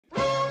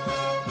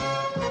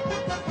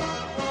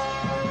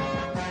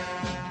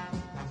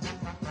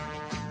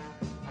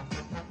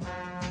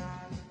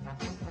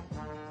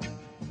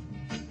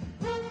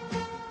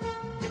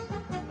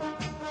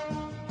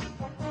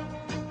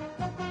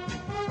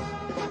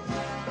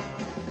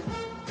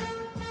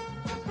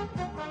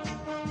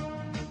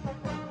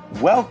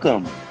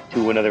Welcome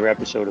to another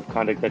episode of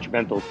Conduct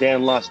Detrimental.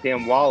 Dan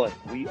Wallach.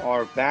 We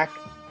are back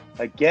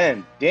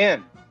again.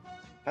 Dan,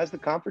 how's the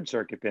conference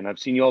circuit been? I've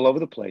seen you all over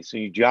the place. So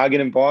you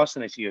jogging in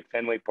Boston. I see you at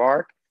Fenway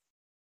Park.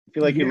 I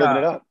feel like you're living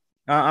it up.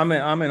 I'm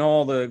in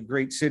all the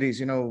great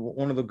cities. You know,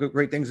 one of the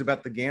great things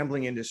about the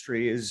gambling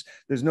industry is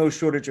there's no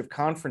shortage of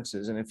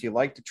conferences. And if you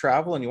like to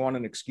travel and you want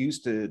an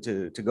excuse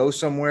to go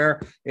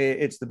somewhere,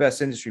 it's the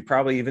best industry,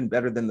 probably even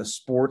better than the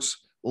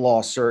sports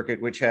law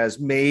circuit, which has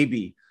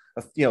maybe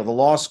the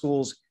law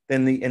schools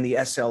and the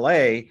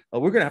SLA.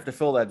 We're going to have to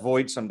fill that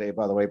void someday,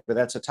 by the way, but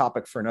that's a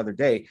topic for another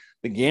day.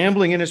 The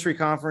gambling industry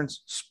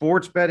conference,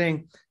 sports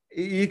betting,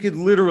 you could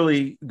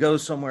literally go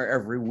somewhere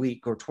every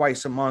week or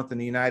twice a month in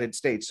the United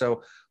States.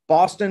 So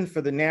Boston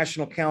for the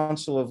National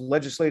Council of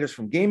Legislators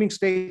from Gaming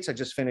States. I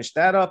just finished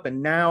that up.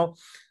 And now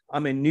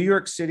I'm in New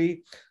York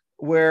City,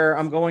 where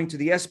I'm going to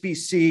the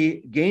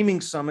SBC Gaming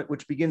Summit,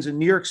 which begins in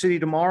New York City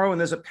tomorrow. And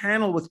there's a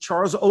panel with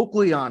Charles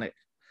Oakley on it.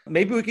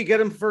 Maybe we could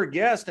get him for a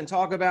guest and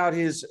talk about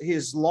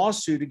his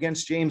lawsuit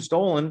against James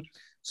Dolan.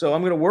 So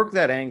I'm going to work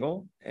that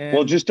angle. And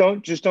well, just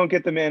don't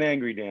get the man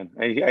angry, Dan.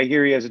 I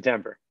hear he has a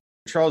temper.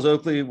 Charles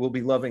Oakley will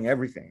be loving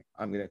everything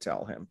I'm going to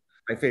tell him.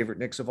 My favorite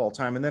Knicks of all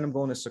time. And then I'm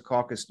going to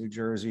Secaucus, New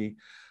Jersey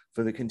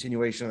for the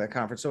continuation of that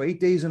conference. So 8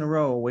 days in a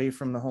row away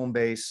from the home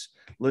base,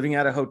 living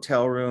out of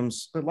hotel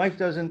rooms. But life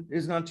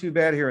is not too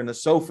bad here in the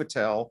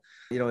Sofitel,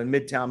 in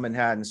Midtown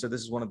Manhattan. So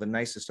this is one of the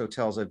nicest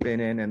hotels I've been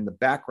in. And the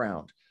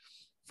background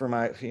for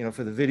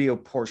for the video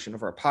portion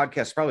of our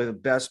podcast, probably the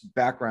best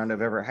background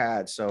I've ever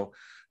had. So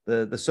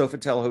the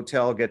Sofitel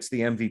Hotel gets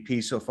the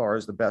MVP so far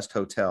as the best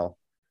hotel.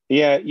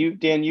 Yeah,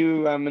 Dan,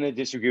 I'm going to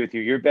disagree with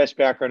you. Your best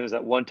background is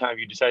that one time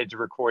you decided to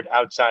record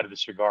outside of the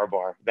cigar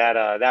bar.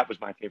 That was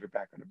my favorite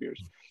background of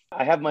yours.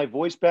 I have my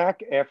voice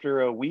back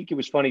after a week. It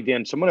was funny,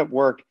 Dan. Someone at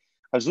work,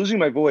 I was losing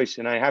my voice,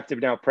 and I have to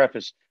now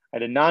preface, I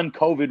had a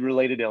non-COVID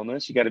related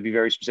illness. You got to be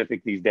very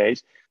specific these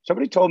days.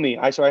 Somebody told me,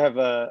 I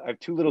have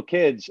two little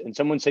kids, and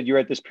someone said you're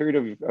at this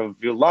period of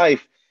your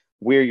life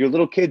where your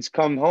little kids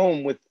come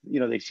home with,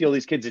 they see all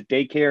these kids at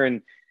daycare,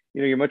 and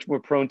you're much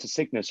more prone to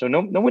sickness. So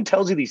no one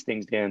tells you these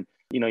things, Dan.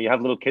 You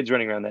have little kids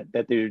running around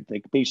that they're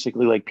like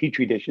basically like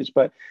petri dishes.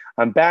 But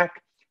I'm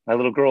back. My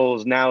little girl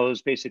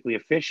is basically a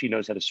fish. She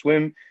knows how to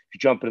swim.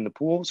 She's jumping in the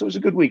pool. So it was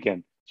a good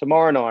weekend. Some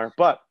R&R.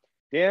 But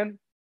Dan,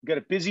 we've got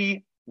a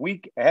busy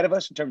week ahead of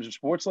us in terms of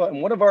sports law.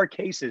 And one of our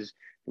cases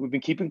that we've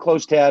been keeping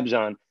close tabs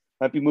on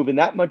might be moving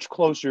that much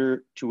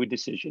closer to a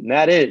decision.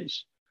 That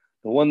is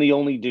the one, the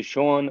only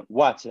Deshaun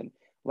Watson.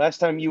 Last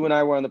time you and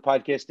I were on the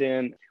podcast,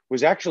 Dan,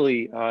 was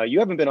actually, you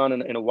haven't been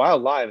on in a while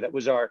live. That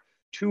was our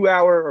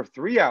 2-hour or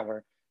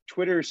 3-hour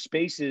Twitter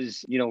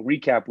Spaces,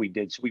 recap we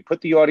did. So we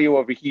put the audio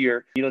over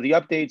here, the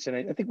updates, and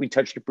I think we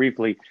touched it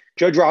briefly.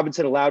 Judge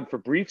Robinson allowed for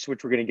briefs,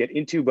 which we're going to get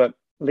into, but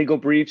legal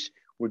briefs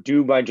were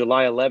due by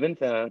July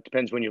 11th.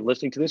 Depends when you're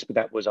listening to this, but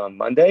that was on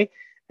Monday.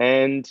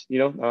 And,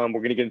 we're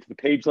going to get into the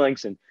page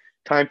lengths and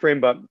time frame.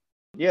 But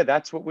yeah,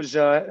 that's what was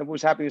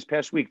happening this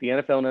past week. The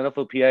NFL and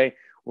NFLPA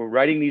were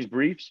writing these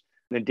briefs.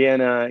 And then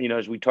Dan,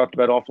 as we talked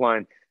about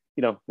offline,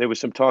 there was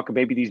some talk of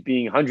maybe these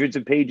being hundreds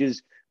of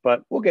pages,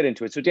 but we'll get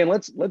into it. So Dan,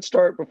 let's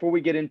start before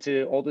we get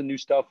into all the new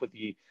stuff with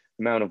the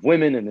amount of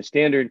women and the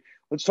standard.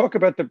 Let's talk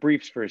about the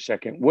briefs for a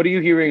second. What are you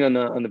hearing on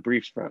the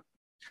briefs front?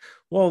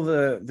 Well,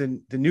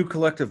 the new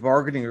collective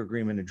bargaining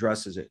agreement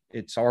addresses it.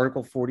 It's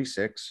Article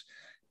 46.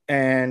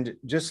 And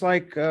just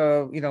like,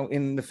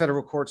 in the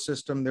federal court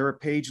system, there are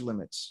page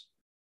limits.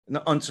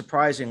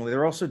 Unsurprisingly, there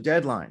are also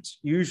deadlines.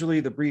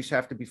 Usually the briefs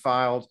have to be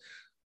filed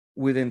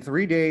within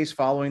 3 days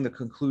following the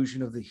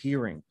conclusion of the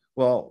hearing.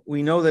 Well,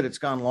 we know that it's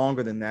gone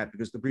longer than that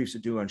because the briefs are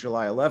due on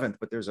July 11th,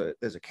 but there's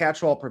a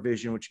catch-all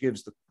provision which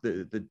gives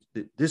the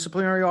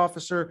disciplinary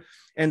officer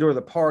and or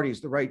the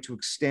parties the right to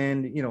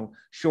extend,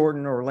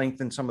 shorten or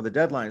lengthen some of the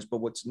deadlines.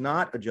 But what's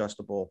not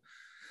adjustable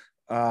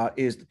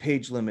is the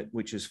page limit,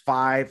 which is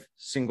 5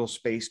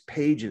 single-spaced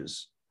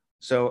pages.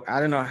 So I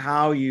don't know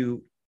how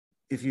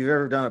if you've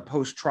ever done a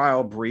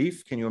post-trial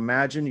brief, can you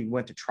imagine you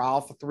went to trial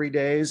for 3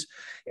 days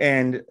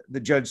and the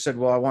judge said,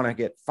 well, I want to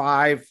get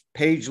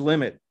 5-page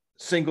limit,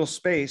 single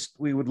spaced.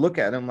 We would look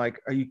at him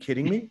like, are you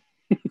kidding me?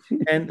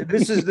 And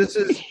this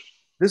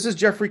is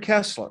Jeffrey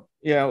Kessler,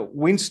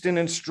 Winston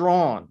and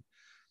Strawn.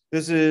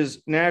 This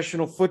is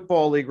National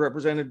Football League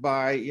represented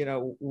by,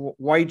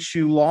 White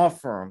Shoe Law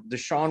Firm.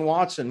 Deshaun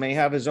Watson may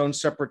have his own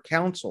separate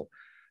counsel.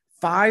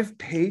 5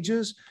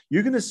 pages,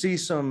 you're going to see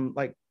some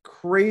like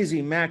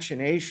crazy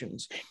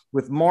machinations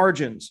with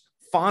margins,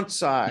 font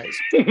size.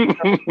 You're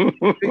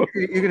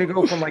going to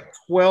go from like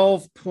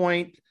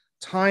 12-point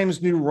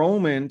Times New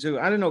Roman to,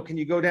 I don't know, can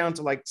you go down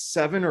to like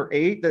 7 or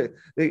 8?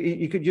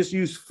 You could just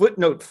use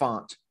footnote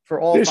font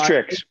for all. There's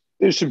tricks.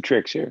 There's some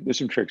tricks here. There's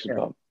some tricks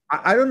involved.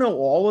 I don't know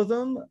all of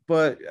them,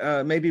 but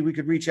maybe we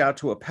could reach out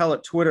to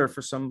Appellate Twitter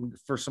for some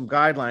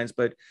guidelines.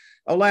 But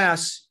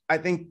alas, I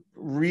think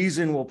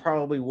reason will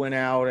probably win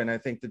out. And I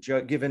think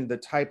given the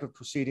type of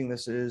proceeding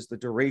this is, the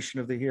duration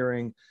of the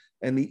hearing,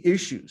 and the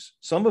issues,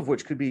 some of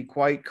which could be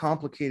quite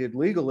complicated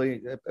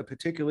legally,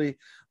 particularly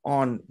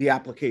on the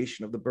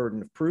application of the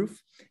burden of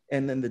proof,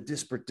 and then the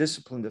disparate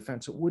discipline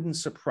defense. It wouldn't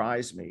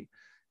surprise me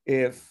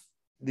if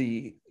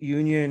the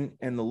union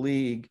and the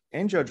league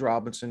and Judge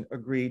Robinson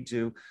agreed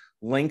to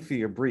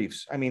lengthier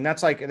briefs. I mean,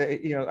 that's like,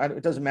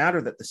 it doesn't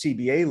matter that the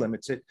CBA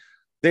limits it.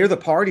 They're the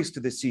parties to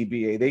the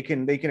CBA. They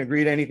can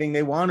agree to anything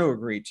they want to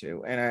agree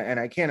to. And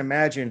I can't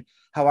imagine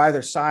how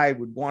either side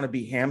would want to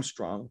be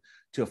hamstrung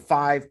to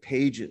 5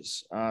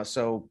 pages.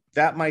 So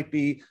that might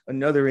be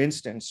another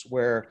instance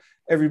where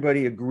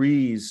everybody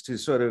agrees to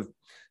sort of,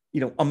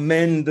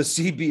 amend the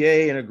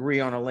CBA and agree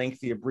on a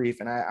lengthier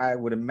brief. And I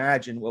would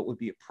imagine what would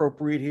be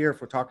appropriate here,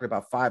 if we're talking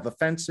about 5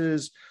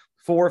 offenses,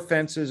 4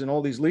 offenses, and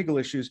all these legal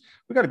issues,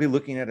 we've got to be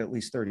looking at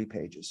least 30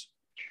 pages.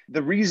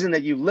 The reason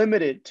that you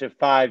limit it to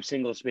 5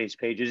 single-space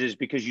pages is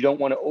because you don't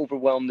want to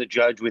overwhelm the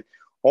judge with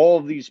all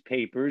of these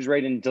papers,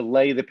 right, and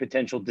delay the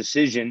potential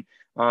decision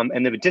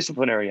and the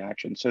disciplinary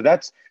action. So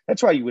that's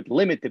why you would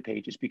limit the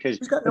pages, because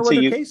he's got no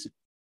other cases.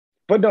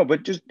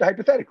 But just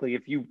hypothetically,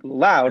 if you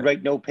allowed,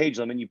 right, no page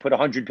limit, you put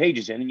 100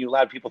 pages in and you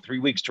allowed people 3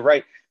 weeks to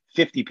write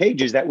 50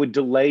 pages, that would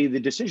delay the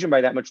decision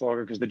by that much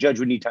longer because the judge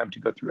would need time to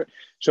go through it.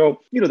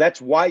 So,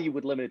 that's why you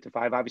would limit it to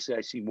 5. Obviously,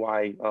 I see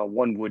why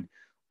one would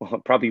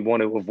probably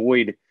want to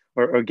avoid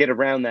or get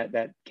around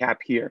that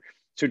cap here.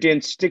 So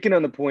Dan, sticking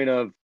on the point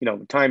of,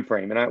 time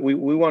frame, and we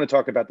want to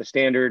talk about the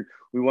standard.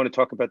 We want to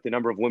talk about the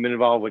number of women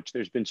involved, which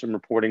there's been some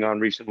reporting on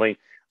recently.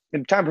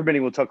 And time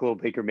permitting, we'll talk a little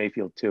Baker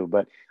Mayfield too.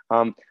 But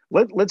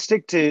let's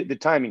stick to the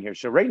timing here.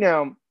 So right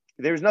now,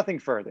 there's nothing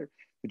further.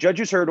 The judge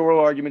has heard oral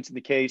arguments in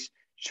the case.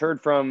 She's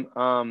heard from,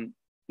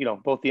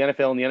 both the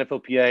NFL and the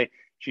NFLPA.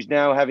 She's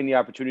now having the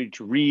opportunity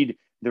to read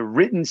the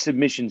written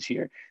submissions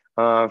here.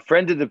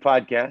 Friend of the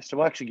podcast.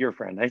 Well, actually, your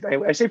friend.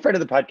 I say friend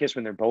of the podcast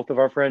when they're both of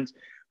our friends.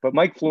 But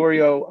Mike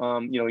Florio,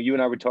 you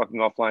and I were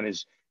talking offline,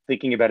 is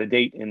thinking about a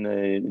date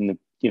in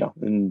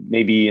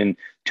maybe in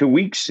 2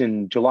 weeks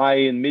in July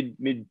in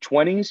mid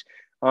 20s.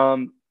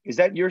 Is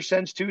that your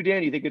sense too,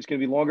 Dan? You think it's going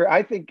to be longer?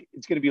 I think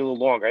it's going to be a little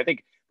longer. I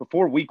think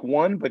before week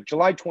 1, but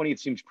July 20th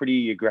seems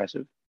pretty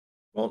aggressive.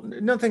 Well,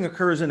 nothing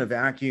occurs in a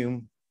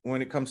vacuum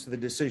when it comes to the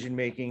decision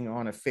making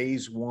on a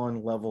phase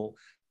 1 level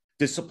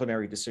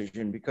disciplinary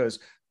decision, because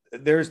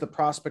there's the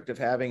prospect of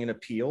having an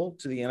appeal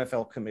to the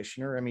NFL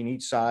commissioner. I mean,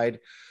 each side,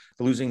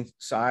 the losing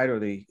side or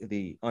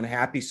the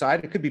unhappy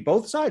side, it could be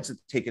both sides that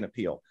take an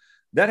appeal.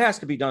 That has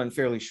to be done in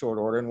fairly short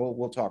order, and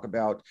we'll talk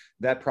about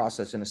that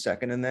process in a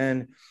second. And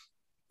then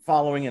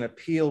following an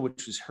appeal,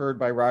 which was heard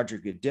by Roger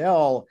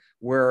Goodell,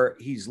 where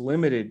he's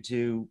limited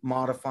to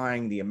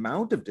modifying the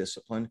amount of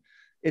discipline,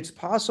 it's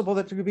possible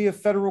that there could be a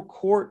federal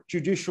court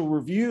judicial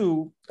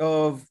review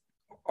of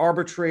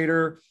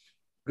arbitrator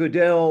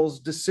Goodell's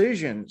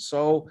decision.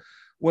 So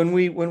when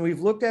we've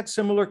looked at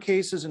similar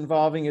cases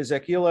involving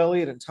Ezekiel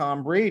Elliott and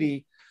Tom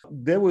Brady,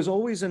 there was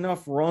always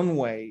enough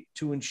runway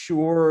to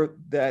ensure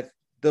that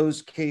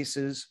those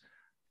cases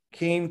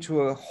came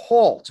to a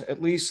halt,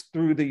 at least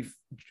through the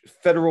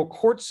federal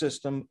court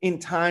system, in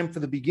time for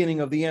the beginning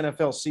of the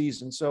NFL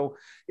season. So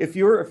if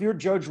you're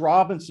Judge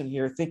Robinson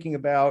here thinking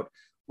about,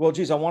 well,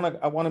 geez, I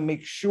want to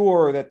make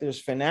sure that there's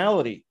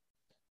finality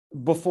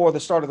before the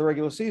start of the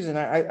regular season,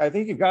 I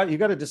think you've got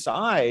to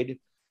decide,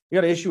 you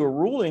got to issue a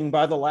ruling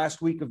by the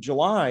last week of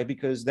July,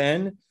 because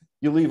then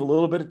you leave a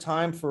little bit of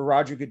time for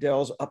Roger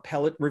Goodell's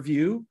appellate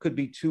review. Could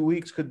be 2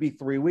 weeks, could be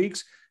 3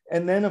 weeks.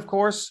 And then, of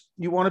course,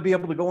 you want to be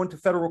able to go into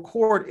federal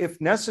court if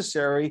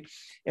necessary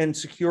and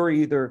secure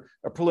either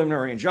a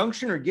preliminary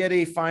injunction or get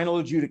a final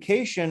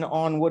adjudication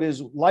on what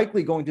is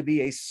likely going to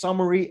be a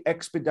summary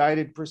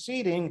expedited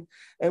proceeding.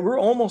 And we're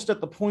almost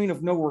at the point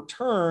of no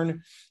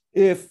return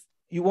if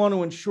you want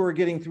to ensure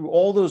getting through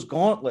all those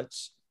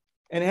gauntlets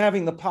and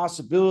having the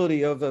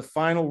possibility of a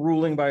final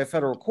ruling by a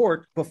federal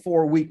court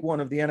before week 1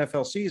 of the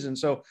NFL season.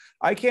 So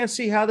I can't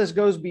see how this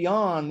goes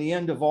beyond the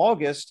end of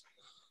August.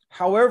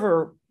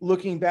 However,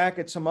 looking back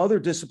at some other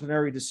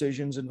disciplinary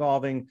decisions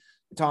involving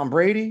Tom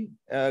Brady,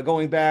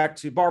 going back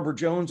to Barbara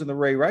Jones and the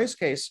Ray Rice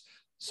case,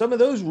 some of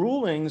those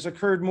rulings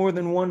occurred more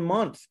than 1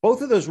 month.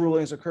 Both of those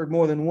rulings occurred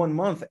more than 1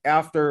 month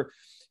after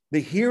the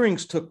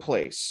hearings took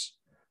place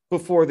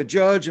before the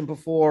judge and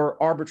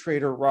before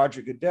arbitrator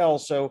Roger Goodell.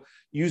 So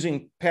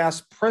using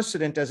past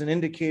precedent as an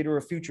indicator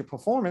of future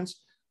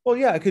performance, well,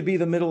 yeah, it could be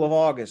the middle of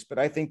August, but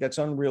I think that's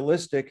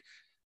unrealistic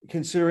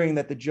considering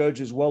that the judge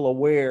is well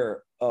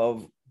aware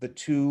of the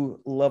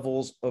 2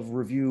 levels of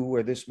review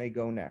where this may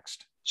go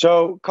next.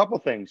 So a couple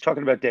things,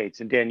 talking about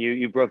dates, and Dan,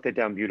 you broke that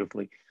down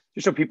beautifully,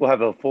 just so people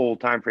have a full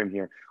time frame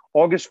here.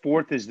 August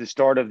 4th is the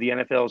start of the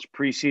NFL's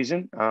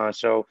preseason.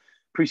 So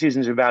preseason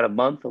is about a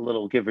month, a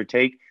little give or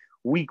take.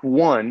 Week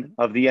 1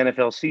 of the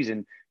NFL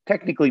season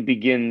technically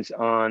begins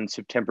on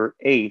September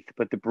 8th,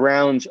 but the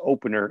Browns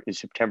opener is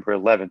September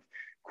 11th.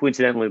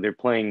 Coincidentally, they're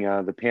playing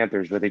the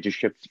Panthers, where they just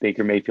shipped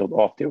Baker Mayfield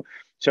off to.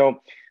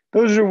 So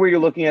those are where you're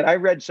looking at. I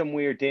read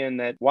somewhere, Dan,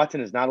 that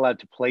Watson is not allowed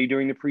to play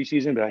during the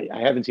preseason, but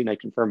I haven't seen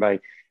that confirmed by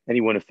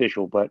anyone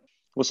official. But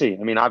we'll see.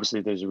 I mean,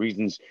 obviously, there's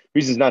reasons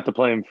not to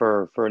play him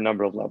for a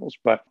number of levels.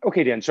 But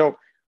okay, Dan. So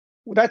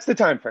that's the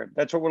time frame.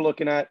 That's what we're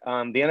looking at. The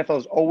NFL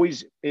is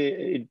always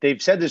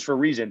they've said this for a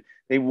reason.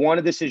 They want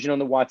a decision on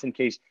the Watson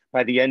case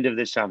by the end of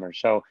this summer.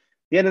 So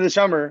the end of the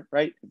summer,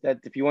 right? That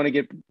if you want to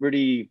get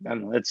pretty, I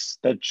don't know, that's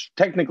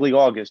technically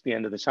August, the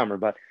end of the summer,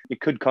 but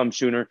it could come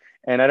sooner.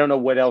 And I don't know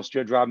what else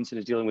Judge Robinson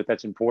is dealing with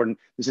that's important.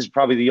 This is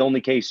probably the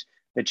only case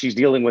that she's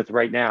dealing with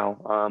right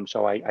now.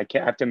 So I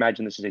can't have to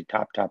imagine this is a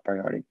top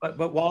priority.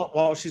 But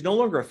while she's no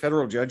longer a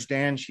federal judge,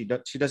 Dan, she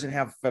doesn't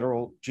have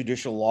federal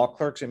judicial law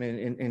clerks. I mean,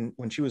 in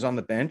when she was on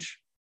the bench,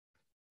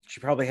 she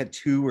probably had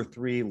 2 or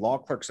 3 law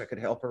clerks that could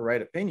help her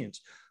write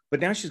opinions. But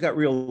now she's got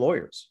real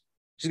lawyers.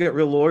 She's got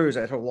real lawyers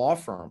at her law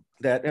firm,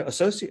 that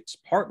associates,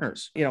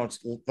 partners. You know, it's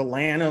the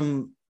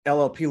Lanham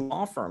LLP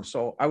law firm.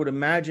 So I would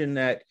imagine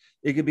that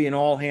it could be an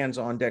all hands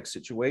on deck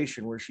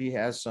situation where she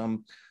has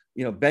some,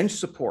 bench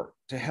support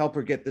to help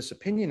her get this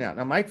opinion out.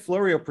 Now, Mike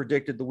Florio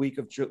predicted the week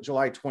of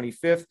July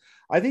 25th.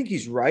 I think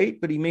he's right,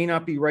 but he may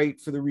not be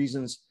right for the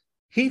reasons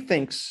he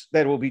thinks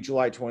that it will be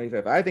July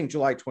 25th. I think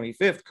July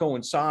 25th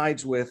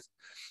coincides with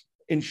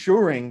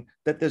ensuring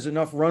that there's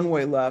enough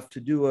runway left to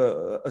do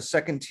a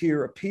second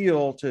tier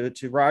appeal to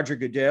Roger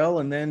Goodell,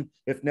 and then,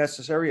 if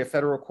necessary, a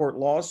federal court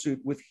lawsuit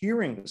with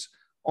hearings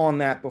on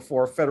that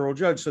before a federal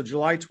judge. So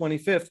July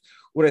 25th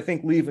would, I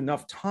think, leave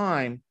enough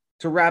time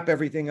to wrap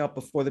everything up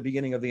before the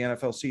beginning of the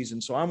NFL season.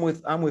 So I'm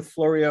with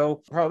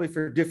Florio, probably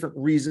for different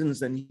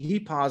reasons than he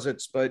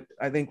posits, but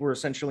I think we're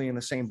essentially in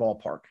the same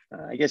ballpark.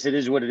 I guess it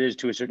is what it is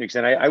to a certain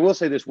extent. I will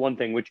say this one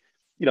thing, which,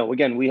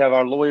 again, we have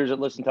our lawyers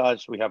that listen to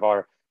us. We have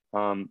our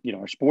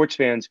sports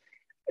fans.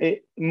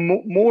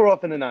 More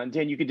often than not, and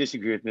Dan, you could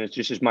disagree with me, it's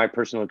just my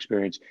personal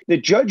experience. The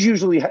judge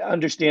usually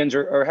understands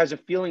or has a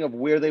feeling of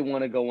where they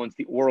want to go once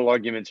the oral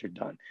arguments are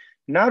done.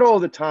 Not all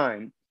the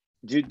time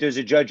does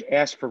a judge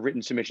ask for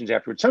written submissions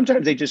afterwards.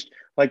 Sometimes they just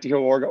like to hear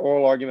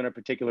oral argument on a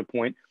particular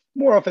point.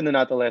 More often than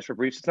not, they'll ask for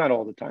briefs. It's not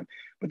all the time.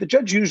 But the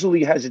judge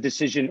usually has a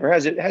decision or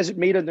has it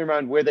made up their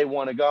mind where they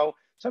want to go.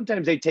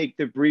 Sometimes they take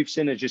the briefs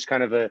in as just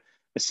kind of a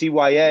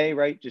CYA,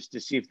 right? Just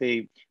to see if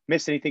they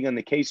missed anything on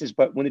the cases.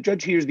 But when the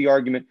judge hears the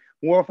argument,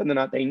 more often than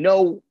not, they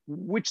know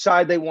which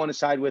side they want to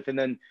side with. And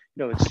then,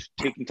 it's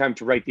taking time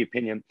to write the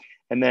opinion.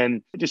 And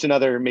then just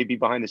another maybe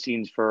behind the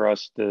scenes for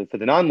us, for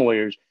the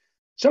non-lawyers,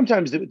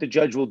 sometimes what the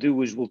judge will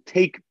do is will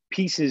take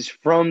pieces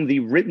from the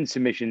written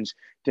submissions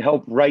to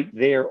help write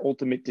their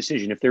ultimate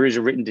decision, if there is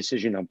a written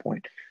decision on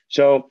point.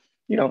 So,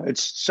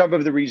 it's some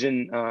of the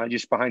reason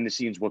just behind the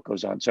scenes what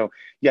goes on. So,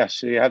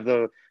 yes, you have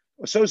the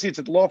associates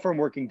at the law firm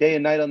working day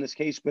and night on this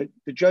case, but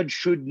the judge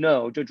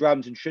Judge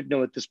Robinson should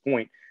know at this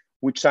point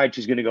which side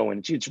she's going to go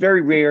in. It's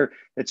very rare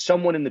that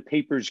someone in the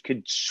papers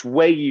could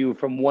sway you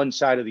from one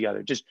side or the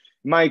other. Just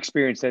my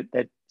experience,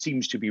 that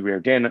seems to be rare.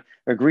 Dan,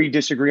 agree,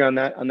 disagree on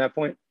that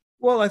point?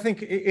 Well, I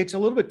think it's a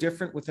little bit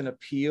different with an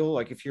appeal.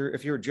 Like if you're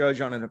a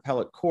judge on an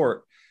appellate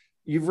court,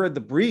 you've read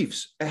the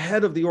briefs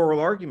ahead of the oral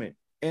argument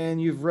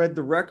and you've read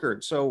the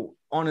record. So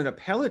on an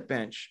appellate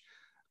bench,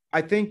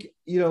 I think,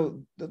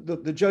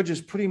 the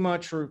judges pretty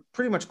much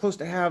close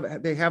to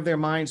have their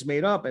minds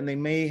made up, and they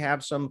may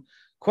have some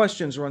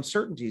questions or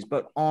uncertainties.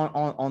 But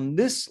on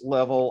this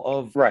level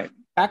of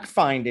fact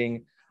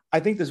finding, I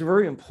think there's a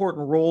very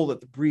important role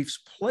that the briefs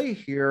play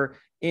here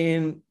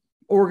in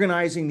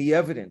organizing the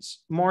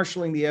evidence,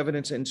 marshaling the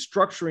evidence, and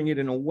structuring it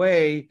in a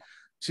way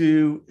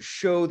to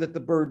show that the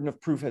burden of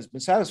proof has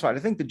been satisfied. I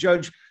think the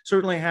judge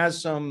certainly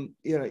has some,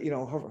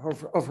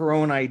 of her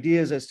own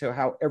ideas as to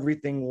how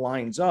everything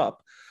lines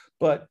up,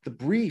 but the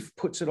brief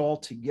puts it all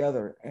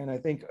together. And I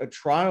think a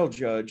trial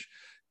judge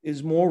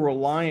is more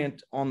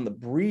reliant on the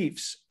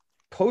briefs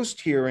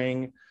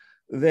post-hearing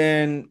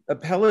than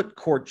appellate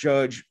court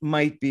judge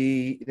might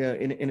be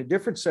in a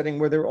different setting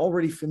where they're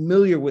already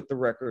familiar with the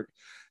record.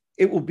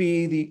 It will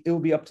be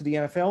up to the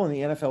NFL and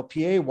the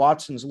NFLPA,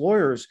 Watson's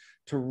lawyers,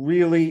 to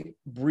really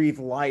breathe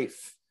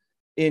life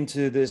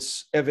into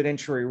this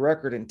evidentiary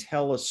record and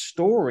tell a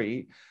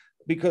story,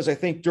 because I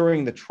think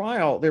during the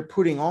trial, they're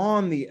putting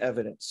on the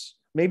evidence.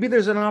 Maybe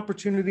there's an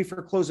opportunity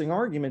for closing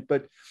argument,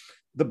 but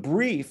the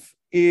brief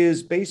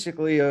is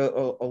basically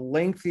a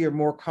lengthier,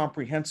 more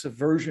comprehensive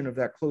version of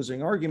that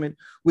closing argument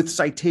with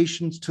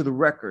citations to the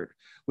record,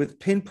 with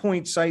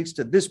pinpoint cites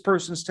to this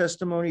person's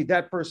testimony,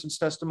 that person's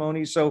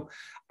testimony. So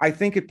I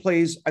think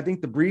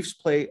the briefs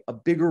play a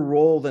bigger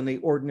role than they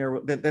would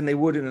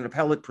in an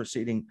appellate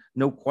proceeding,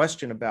 no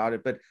question about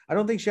it. But I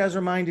don't think she has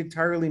her mind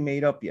entirely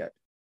made up yet.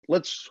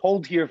 Let's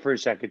hold here for a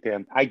second,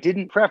 Dan. I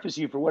didn't preface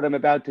you for what I'm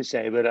about to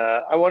say, but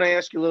I want to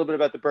ask you a little bit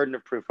about the burden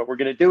of proof, but we're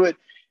going to do it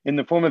in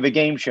the form of a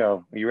game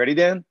show. Are you ready,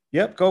 Dan?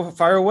 Yep, go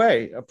fire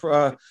away.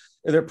 Are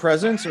there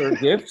presents or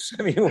gifts?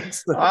 I mean,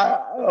 what's the...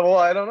 well,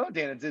 I don't know,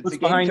 Dan. It's what's a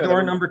game behind show.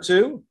 door number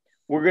 2?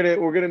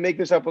 We're gonna make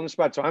this up on the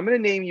spot. So I'm going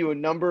to name you a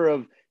number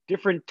of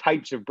different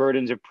types of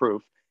burdens of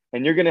proof,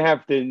 and you're going to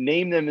have to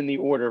name them in the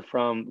order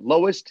from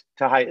lowest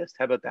to highest.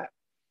 How about that?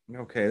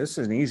 Okay, this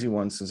is an easy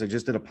one since I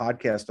just did a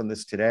podcast on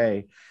this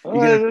today. You're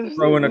going to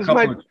throw in a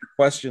couple of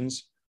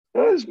questions.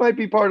 This might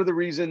be part of the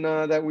reason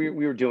that we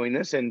were doing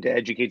this and to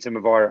educate some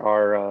of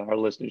our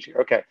listeners here.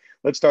 Okay,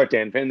 let's start,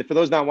 Dan. And for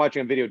those not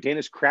watching on video, Dan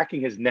is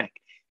cracking his neck.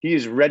 He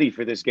is ready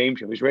for this game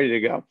show. He's ready to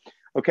go.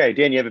 Okay,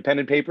 Dan, you have a pen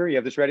and paper? You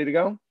have this ready to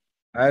go?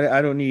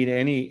 I don't need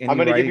any I'm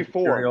going to give you writing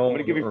four. I'm material going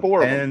to give you or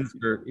four of pens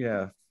them. or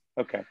yeah.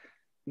 Okay.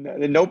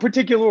 No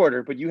particular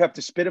order, but you have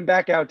to spit them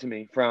back out to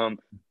me from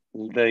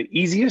the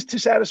easiest to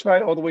satisfy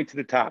all the way to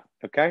the top.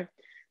 Okay.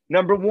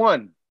 Number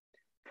one,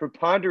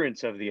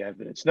 preponderance of the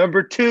evidence.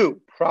 Number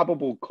two,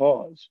 probable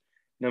cause.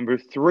 Number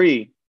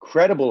three,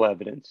 credible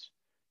evidence.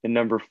 And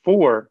number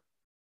four,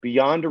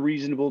 beyond a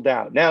reasonable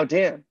doubt. Now,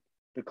 Dan,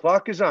 the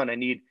clock is on. I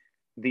need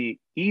the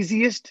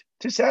easiest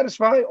to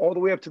satisfy all the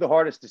way up to the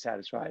hardest to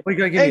satisfy. Well, you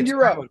gotta give and me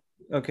you're up.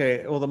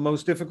 Okay. Well, the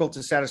most difficult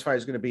to satisfy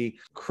is going to be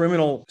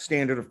criminal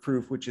standard of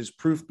proof, which is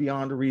proof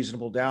beyond a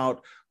reasonable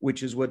doubt,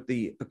 which is what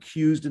the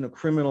accused in a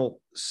criminal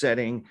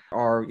setting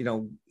are,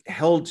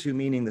 held to,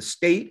 meaning the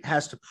state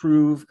has to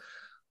prove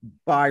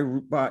by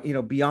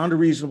beyond a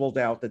reasonable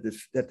doubt that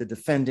the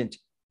defendant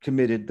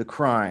committed the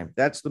crime.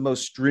 That's the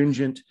most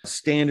stringent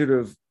standard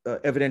of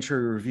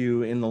evidentiary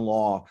review in the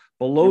law.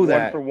 Below You're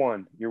that,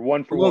 you're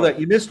one for below one. that,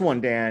 you missed one,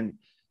 Dan.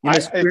 I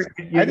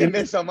didn't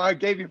miss some. I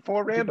gave you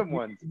four random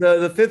ones.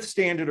 The fifth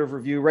standard of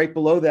review, right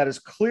below that, is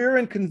clear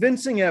and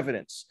convincing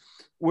evidence.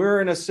 We're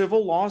in a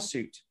civil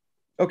lawsuit.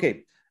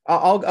 Okay,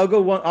 I'll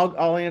go one.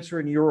 I'll answer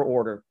in your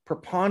order.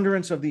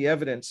 Preponderance of the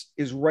evidence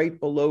is right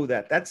below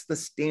that. That's the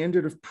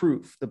standard of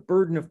proof, the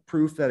burden of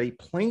proof that a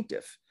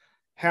plaintiff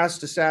has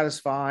to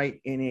satisfy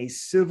in a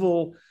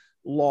civil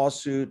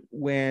lawsuit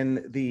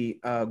when the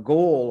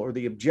goal or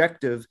the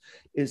objective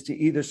is to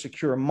either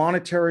secure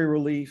monetary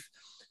relief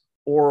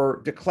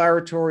or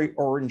declaratory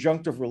or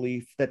injunctive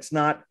relief that's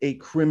not a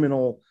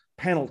criminal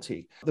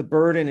penalty. The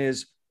burden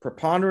is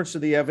preponderance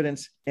of the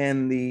evidence,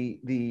 and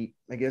the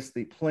I guess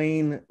the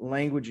plain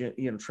language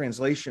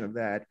translation of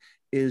that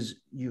is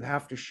you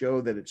have to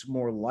show that it's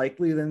more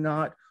likely than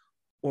not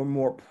or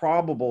more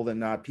probable than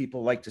not.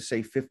 People like to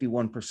say 51%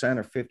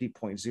 or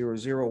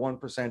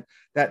 50.001%.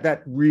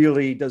 That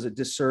really does a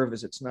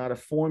disservice. It's not a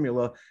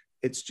formula.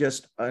 It's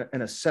just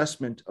an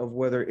assessment of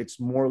whether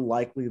it's more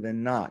likely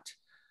than not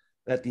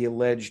that the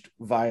alleged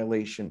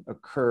violation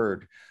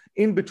occurred.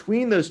 In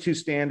between those two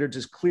standards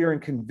is clear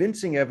and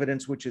convincing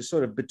evidence, which is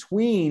sort of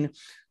between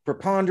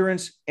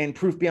preponderance and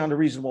proof beyond a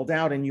reasonable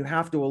doubt. And you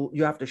have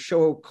to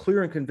show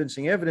clear and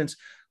convincing evidence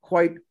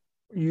quite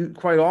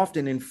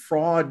often in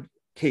fraud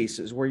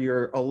cases where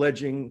you're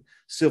alleging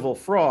civil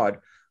fraud.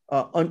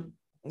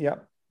 Yeah.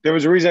 There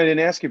was a reason I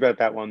didn't ask you about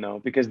that one, though,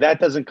 because that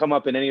doesn't come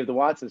up in any of the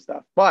Watson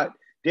stuff. But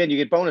Dan, you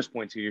get bonus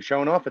points here. You're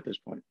showing off at this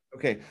point.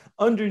 Okay.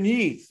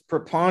 Underneath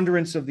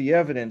preponderance of the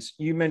evidence,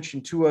 you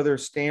mentioned two other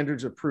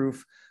standards of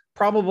proof: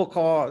 probable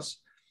cause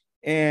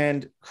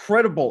and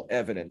credible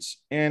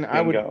evidence. And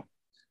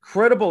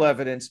credible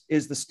evidence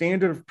is the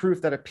standard of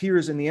proof that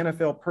appears in the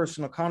NFL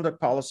personal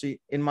conduct policy.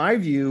 In my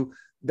view,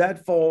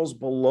 that falls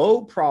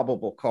below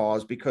probable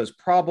cause, because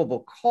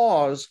probable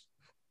cause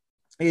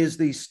is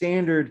the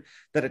standard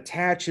that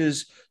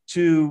attaches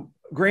to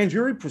grand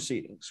jury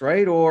proceedings,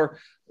 right? Or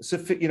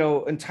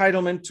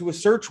entitlement to a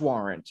search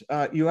warrant.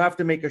 You have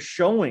to make a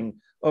showing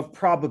of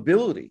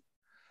probability.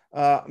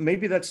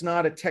 Maybe that's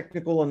not a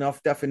technical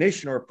enough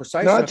definition or a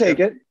precise. No, I'll take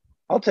it.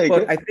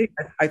 But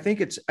I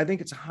think it's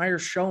a higher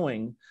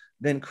showing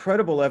than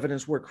credible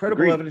evidence. Where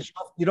credible Agreed. Evidence,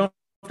 you don't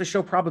have to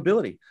show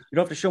probability. You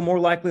don't have to show more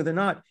likely than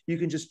not. You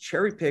can just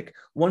cherry pick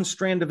one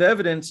strand of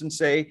evidence and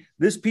say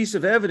this piece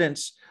of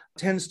evidence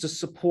tends to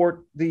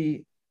support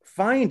the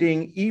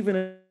finding,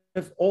 even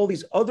if all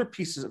these other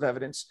pieces of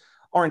evidence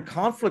are in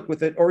conflict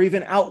with it or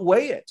even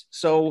outweigh it.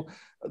 So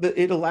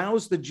it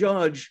allows the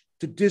judge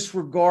to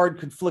disregard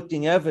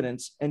conflicting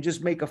evidence and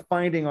just make a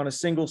finding on a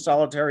single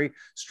solitary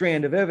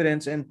strand of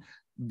evidence. And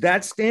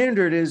that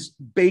standard is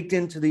baked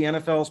into the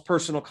NFL's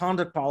personal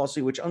conduct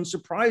policy, which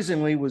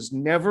unsurprisingly was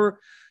never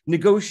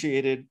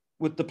negotiated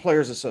with the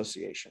Players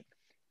Association.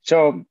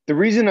 So the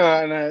reason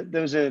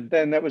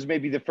that was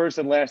maybe the first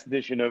and last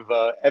edition of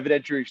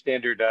evidentiary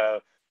standard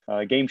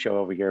game show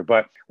over here.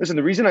 But listen,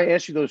 the reason I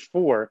asked you those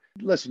four,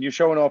 listen, you're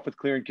showing off with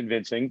clear and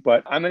convincing,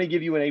 but I'm going to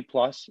give you an A+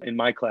 in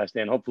my class,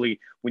 Dan. Hopefully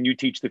when you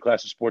teach the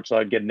class of sports law,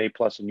 I'd get an A+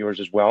 in yours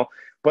as well.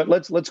 But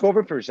let's go over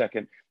it for a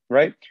second,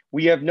 right?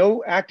 We have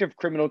no active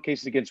criminal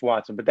cases against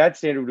Watson, but that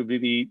standard would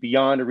be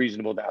beyond a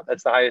reasonable doubt.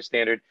 That's the highest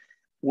standard.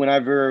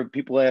 Whenever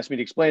people ask me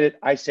to explain it,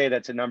 I say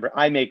that's a number.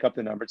 I make up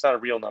the number. It's not a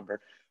real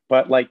number,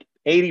 but like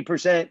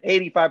 80%,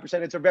 85%,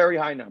 it's a very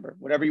high number,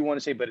 whatever you want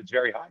to say, but it's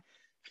very high.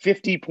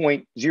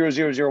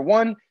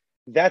 50.0001,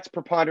 that's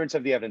preponderance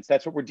of the evidence.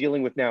 That's what we're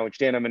dealing with now, which,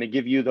 Dan, I'm going to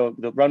give you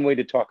the runway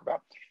to talk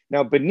about.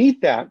 Now, beneath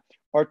that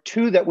are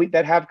two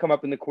that have come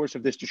up in the course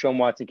of this Deshaun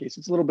Watson case.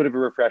 It's a little bit of a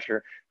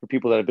refresher for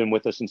people that have been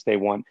with us since day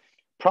one.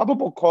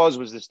 Probable cause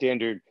was the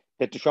standard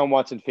that Deshaun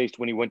Watson faced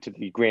when he went to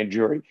the grand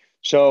jury.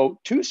 So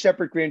two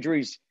separate grand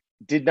juries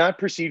did not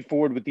proceed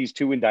forward with these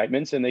two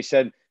indictments, and they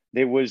said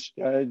there was,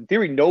 in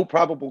theory, no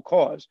probable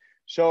cause.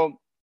 So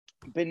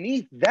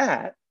beneath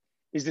that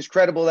is this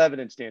credible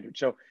evidence standard.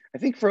 So I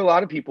think for a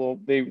lot of people,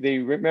 they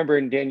remember,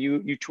 and Dan, you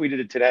tweeted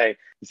it today,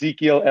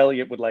 Ezekiel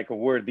Elliott would like a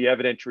word, the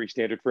evidentiary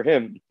standard for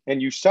him.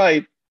 And you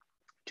cite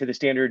to the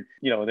standard,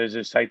 there's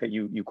a site that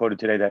you quoted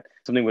today that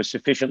something was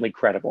sufficiently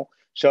credible.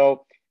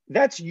 So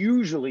that's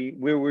usually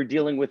where we're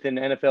dealing with in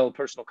NFL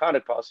personal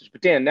conduct policies.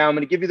 But Dan, now I'm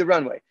going to give you the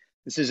runway.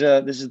 This is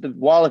the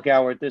Wallach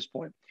hour at this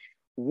point.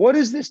 What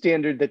is the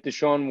standard that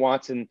Deshaun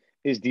Watson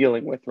is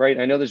dealing with, right?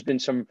 I know there's been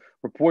some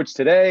reports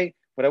today,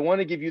 but I want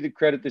to give you the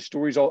credit. The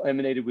story's all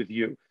emanated with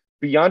you.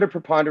 Beyond a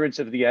preponderance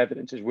of the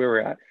evidence is where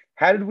we're at.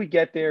 How did we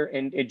get there?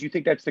 And do you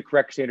think that's the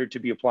correct standard to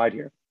be applied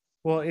here?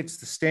 Well, it's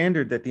the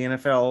standard that the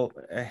NFL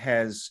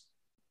has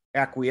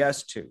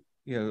acquiesced to.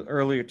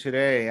 Earlier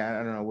today,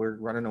 I don't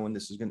know when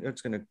this is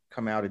it's going to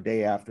come out a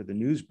day after the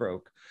news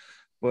broke,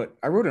 but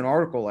I wrote an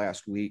article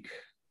last week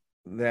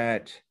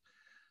that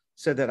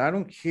said that I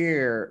don't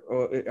care.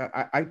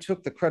 I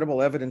took the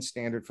credible evidence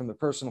standard from the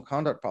personal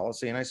conduct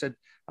policy, and I said,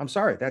 I'm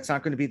sorry, that's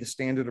not going to be the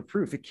standard of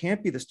proof. It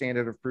can't be the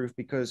standard of proof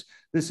because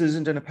this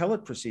isn't an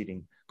appellate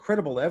proceeding.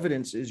 Credible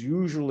evidence is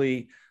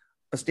usually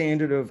a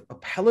standard of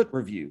appellate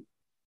review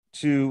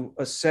to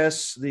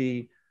assess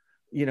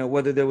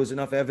whether there was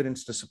enough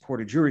evidence to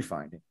support a jury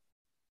finding.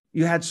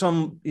 You had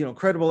some,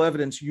 credible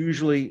evidence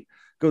usually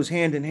goes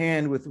hand in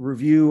hand with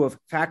review of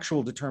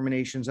factual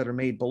determinations that are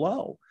made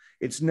below.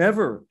 It's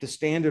never the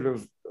standard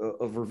of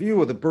review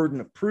or the burden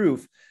of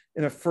proof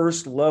in a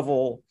first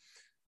level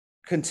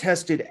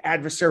contested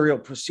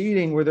adversarial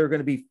proceeding where there are going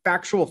to be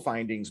factual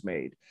findings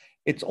made.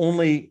 It's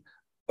only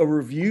a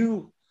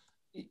review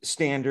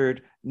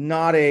standard,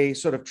 not a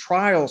sort of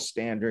trial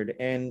standard.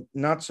 And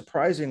not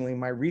surprisingly,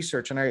 my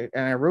research, and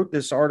I wrote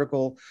this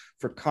article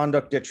for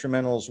Conduct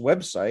Detrimental's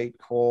website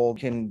called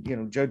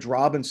Can Judge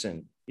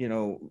Robinson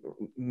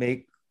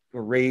make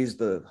or raise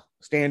the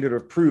standard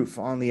of proof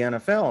on the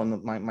NFL?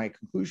 And my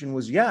conclusion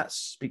was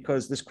yes,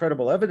 because this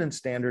credible evidence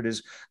standard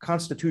is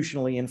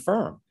constitutionally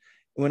infirm.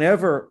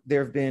 Whenever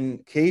there have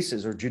been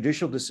cases or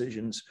judicial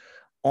decisions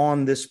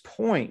on this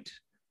point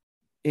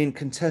in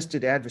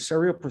contested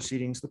adversarial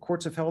proceedings, the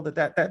courts have held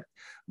that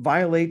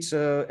violates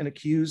an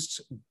accused's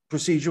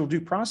procedural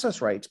due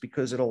process rights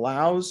because it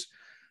allows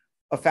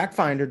a fact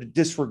finder to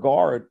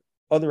disregard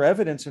other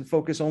evidence and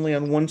focus only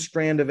on one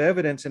strand of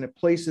evidence, and it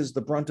places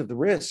the brunt of the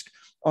risk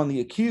on the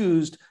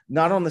accused,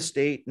 not on the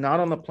state, not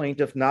on the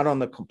plaintiff, not on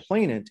the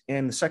complainant.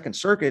 And the Second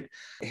Circuit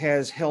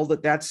has held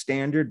that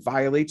standard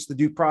violates the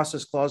due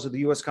process clause of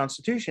the U.S.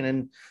 Constitution.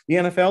 And the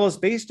NFL is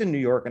based in New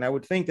York, and I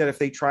would think that if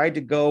they tried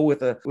to go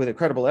with a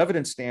credible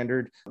evidence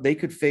standard, they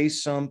could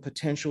face some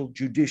potential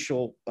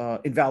judicial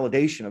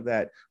invalidation of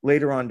that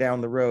later on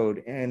down the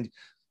road. And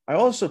I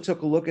also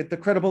took a look at the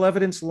credible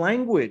evidence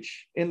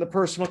language in the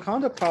personal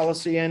conduct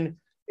policy, and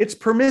it's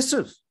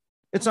permissive.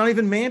 It's not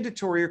even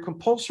mandatory or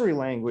compulsory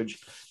language.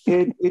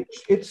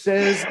 It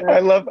says I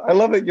love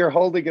it. You're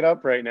holding it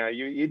up right now.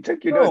 You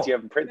took your notes. You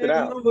haven't printed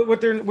out.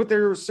 What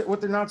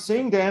they're not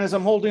saying, Dan, is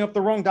I'm holding up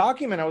the wrong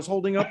document. I was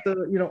holding up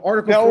the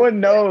article. No one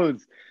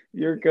knows.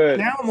 You're good.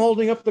 Now I'm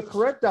holding up the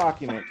correct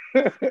document.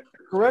 The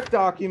correct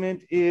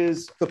document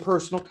is the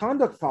personal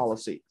conduct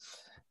policy.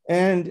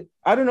 And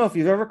I don't know if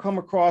you've ever come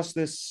across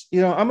this.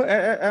 I'm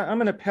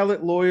an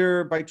appellate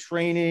lawyer by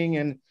training,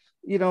 and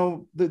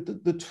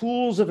the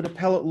tools of an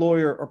appellate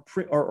lawyer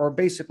are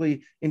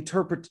basically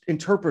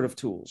interpretive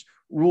tools,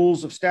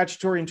 rules of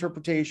statutory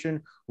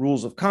interpretation,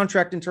 rules of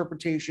contract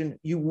interpretation.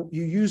 You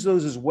use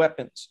those as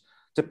weapons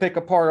to pick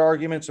apart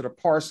arguments or to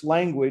parse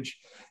language.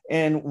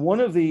 And one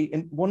of the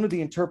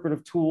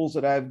interpretive tools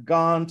that I've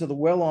gone to the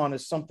well on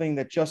is something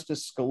that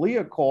Justice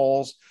Scalia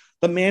calls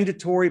the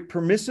mandatory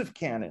permissive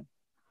canon,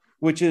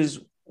 which is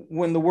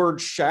when the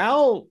word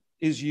shall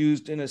is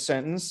used in a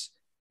sentence.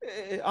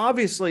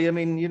 Obviously,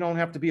 you don't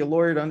have to be a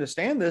lawyer to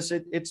understand this.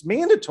 It's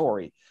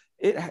mandatory.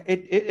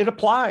 It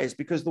applies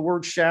because the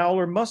word shall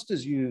or must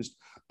is used.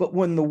 But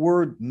when the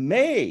word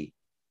may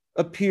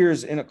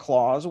appears in a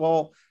clause,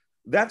 well,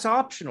 that's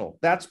optional.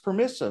 That's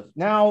permissive.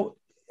 Now,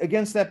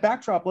 against that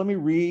backdrop, let me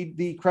read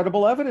the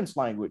credible evidence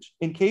language.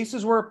 In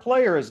cases where a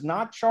player is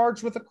not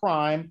charged with a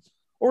crime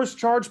or is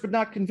charged but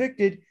not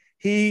convicted,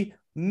 he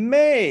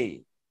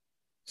may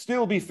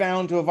still be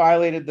found to have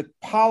violated the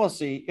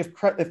policy if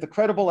the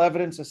credible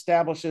evidence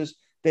establishes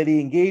that he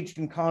engaged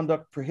in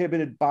conduct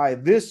prohibited by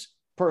this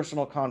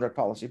personal conduct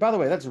policy. By the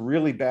way, that's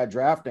really bad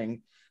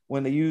drafting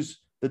when they use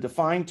the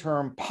defined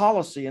term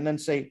policy and then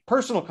say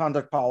personal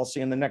conduct policy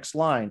in the next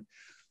line.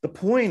 The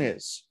point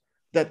is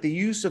that the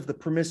use of the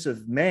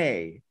permissive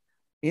may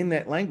in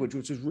that language,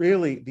 which is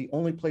really the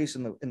only place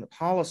in the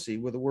policy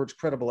where the words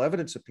credible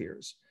evidence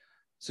appears,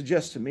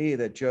 suggests to me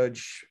that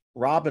Judge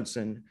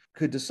Robinson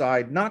could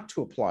decide not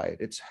to apply it.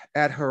 It's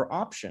at her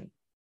option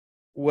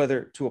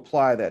whether to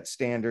apply that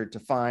standard to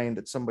find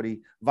that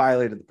somebody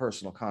violated the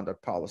personal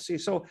conduct policy.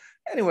 So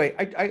anyway,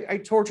 I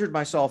tortured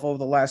myself over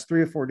the last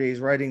 3 or 4 days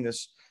writing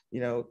this,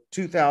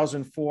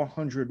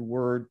 2,400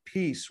 word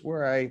piece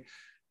where I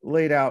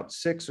laid out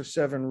 6 or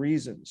 7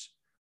 reasons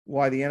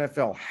why the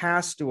NFL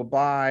has to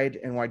abide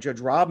and why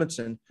Judge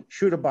Robinson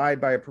should abide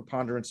by a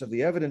preponderance of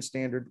the evidence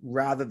standard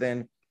rather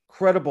than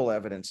credible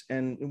evidence.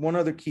 And one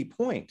other key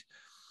point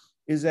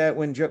is that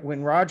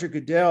when Roger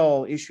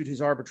Goodell issued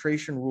his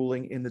arbitration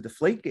ruling in the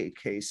Deflategate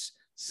case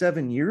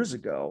 7 years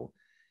ago,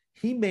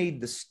 he made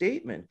the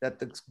statement that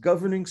the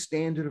governing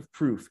standard of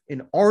proof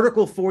in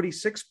Article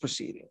 46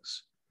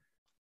 proceedings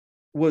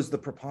was the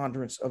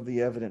preponderance of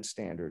the evidence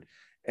standard.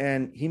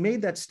 And he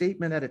made that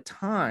statement at a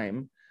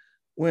time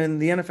when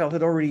the NFL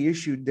had already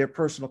issued their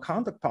personal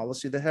conduct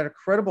policy that had a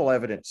credible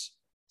evidence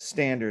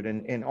standard.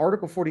 And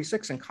Article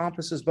 46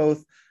 encompasses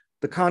both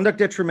the conduct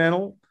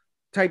detrimental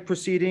type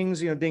proceedings,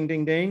 ding,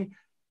 ding, ding,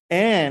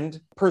 and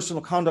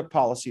personal conduct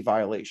policy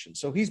violations.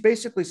 So he's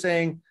basically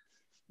saying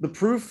the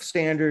proof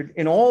standard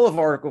in all of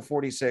Article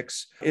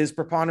 46 is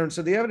preponderance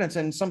of the evidence.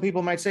 And some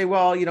people might say,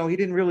 well, he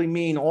didn't really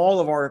mean all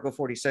of Article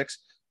 46.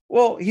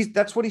 Well,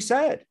 that's what he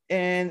said.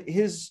 And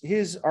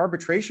his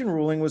arbitration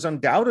ruling was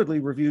undoubtedly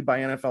reviewed by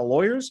NFL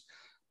lawyers,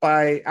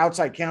 by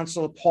outside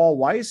counsel Paul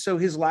Weiss. So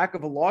his lack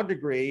of a law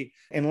degree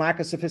and lack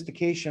of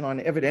sophistication on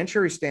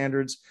evidentiary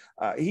standards,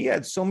 he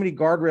had so many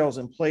guardrails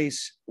in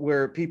place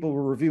where people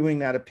were reviewing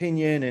that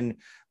opinion and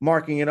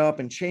marking it up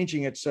and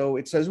changing it. So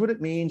it says what it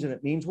means and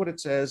it means what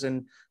it says.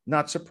 And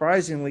not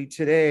surprisingly,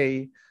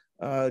 today,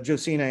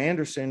 Josina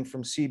Anderson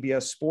from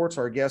CBS Sports,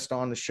 our guest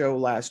on the show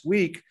last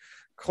week,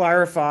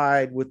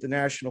 clarified with the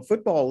National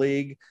Football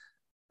League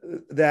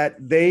that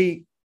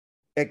they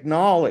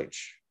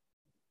acknowledge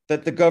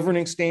that the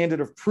governing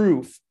standard of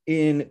proof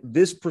in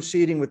this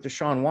proceeding with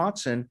Deshaun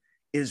Watson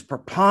is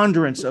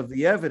preponderance of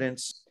the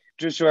evidence.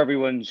 Just so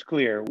everyone's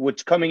clear,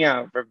 what's coming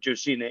out from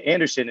Josina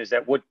Anderson is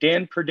that what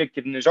Dan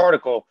predicted in his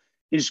article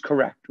is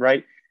correct,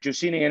 right?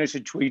 Josina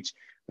Anderson tweets,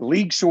 the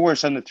league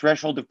source on the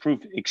threshold of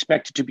proof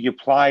expected to be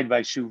applied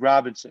by Sue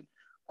Robinson.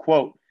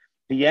 Quote,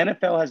 the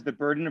NFL has the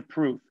burden of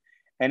proof,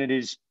 and it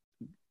is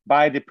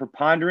by the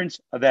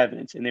preponderance of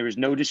evidence. And there is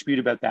no dispute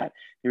about that.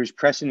 There is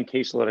precedent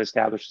case law that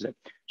establishes it.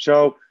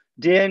 So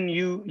Dan,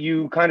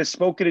 you kind of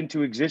spoke it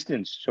into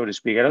existence, so to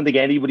speak. I don't think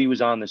anybody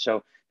was on the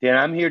show. Dan,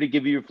 I'm here to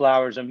give you your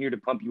flowers. I'm here to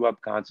pump you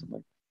up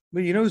constantly.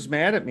 But who's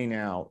mad at me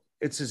now?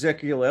 It's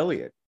Ezekiel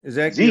Elliott.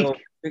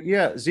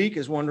 Zeke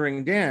is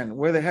wondering, Dan,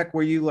 where the heck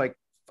were you like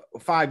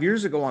 5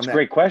 years ago on that?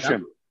 Great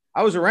question.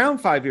 I was around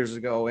 5 years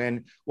ago.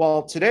 And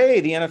while today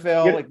the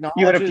NFL acknowledges...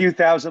 You had a few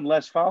thousand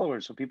less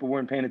followers, so people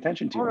weren't paying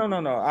attention to you.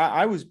 No.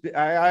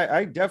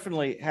 I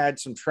definitely had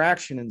some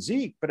traction in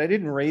Zeke, but I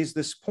didn't raise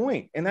this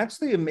point. And that's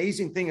the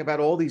amazing thing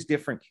about all these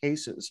different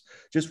cases.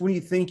 Just when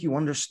you think you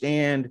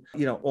understand,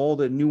 all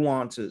the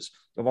nuances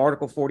of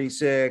Article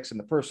 46 and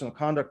the personal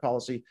conduct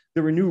policy,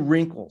 there were new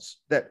wrinkles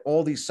that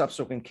all these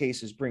subsequent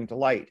cases bring to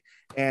light.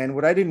 And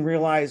what I didn't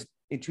realize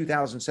in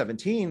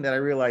 2017 that I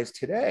realized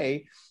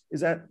today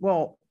is that,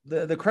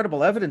 the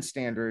credible evidence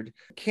standard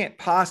can't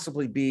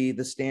possibly be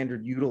the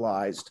standard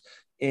utilized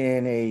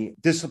in a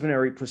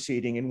disciplinary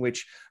proceeding in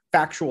which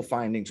factual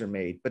findings are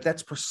made. But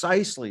that's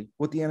precisely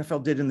what the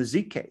NFL did in the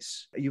Zeke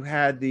case. You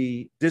had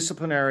the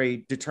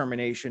disciplinary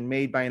determination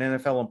made by an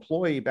NFL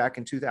employee back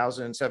in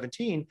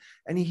 2017,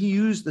 and he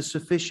used the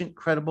sufficient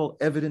credible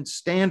evidence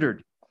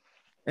standard.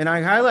 And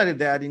I highlighted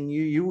that, and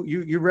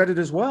you read it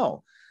as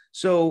well.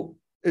 So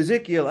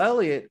Ezekiel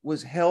Elliott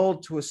was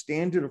held to a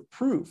standard of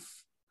proof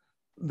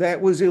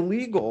that was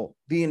illegal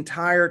the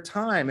entire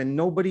time, and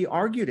nobody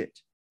argued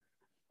it.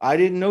 I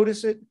didn't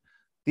notice it.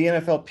 The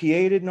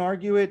NFLPA didn't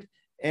argue it.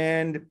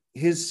 And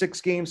his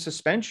 6-game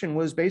suspension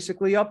was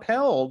basically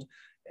upheld.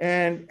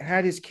 And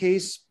had his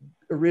case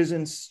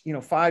arisen,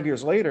 5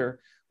 years later,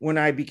 when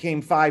I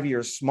became 5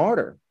 years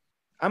smarter,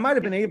 I might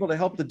have been able to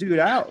help the dude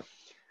out.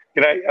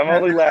 I'm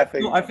only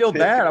laughing. I feel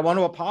bad. I want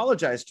to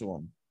apologize to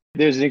him.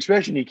 There's an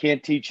expression, you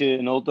can't teach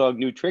an old dog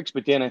new tricks,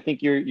 but Dan, I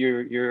think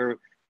you're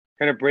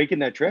kind of breaking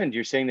that trend.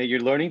 You're saying that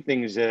you're learning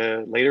things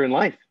later in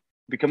life,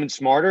 becoming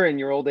smarter in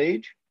your old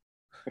age.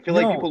 I feel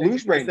like people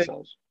lose brain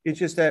cells. It's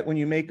just that when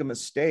you make a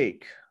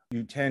mistake,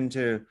 you tend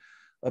to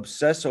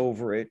obsess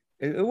over it.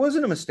 It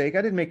wasn't a mistake.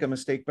 I didn't make a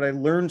mistake, but I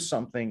learned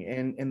something.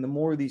 And the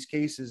more of these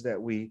cases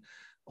that we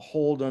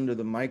hold under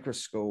the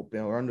microscope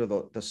or under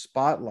the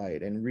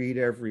spotlight and read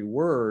every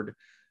word,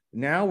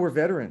 now we're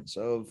veterans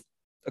of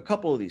a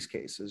couple of these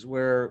cases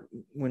where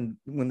when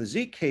the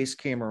Zeke case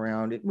came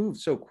around, it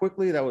moved so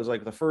quickly. That was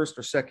like the first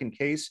or second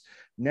case.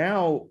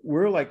 Now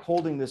we're like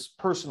holding this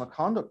personal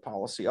conduct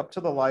policy up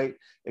to the light,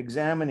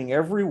 examining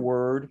every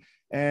word,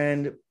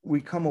 and we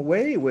come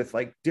away with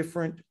like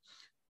different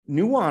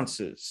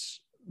nuances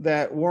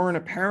that weren't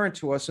apparent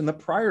to us in the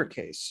prior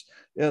case.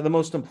 The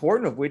most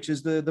important of which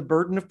is the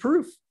burden of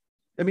proof.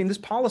 I mean, this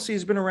policy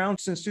has been around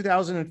since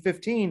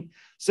 2015,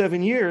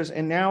 7 years.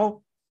 And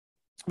now,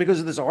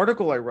 because of this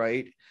article I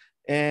write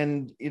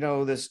and,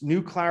 this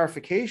new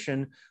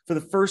clarification, for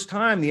the first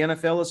time, the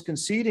NFL is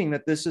conceding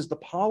that this is the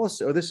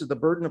policy, or this is the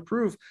burden of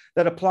proof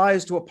that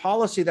applies to a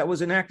policy that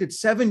was enacted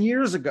 7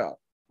 years ago.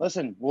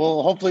 Listen,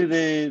 well, hopefully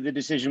the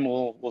decision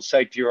will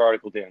cite to your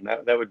article, Dan.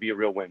 That would be a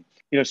real win.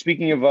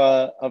 Speaking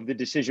of the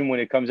decision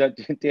when it comes out,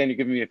 Dan, you're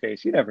giving me a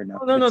face. You never know.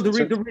 No. Well,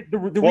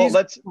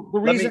 The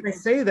reason I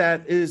say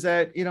that is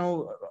that,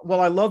 well,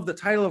 I love the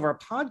title of our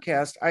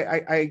podcast.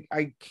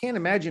 I can't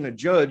imagine a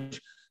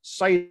judge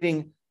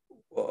citing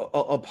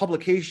a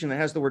publication that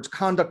has the words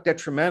conduct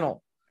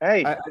detrimental.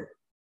 Hey,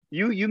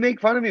 you make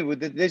fun of me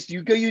with this.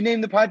 You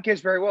name the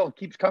podcast very well. It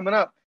keeps coming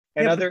up.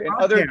 And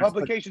other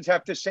publications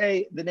have to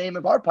say the name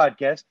of our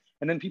podcast,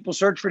 and then people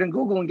search for it in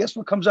Google, and guess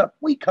what comes up?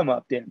 We come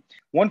up, Dan.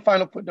 One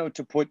final footnote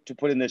to put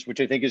in this, which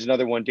I think is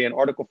another one, Dan.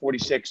 Article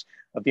 46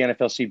 of the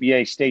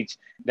NFLCBA states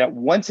that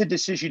once a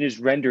decision is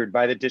rendered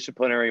by the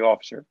disciplinary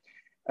officer,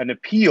 an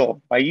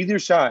appeal by either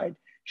side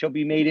shall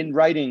be made in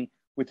writing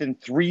within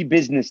 3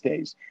 business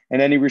days,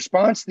 and any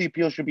response to the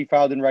appeal should be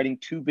filed in writing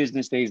 2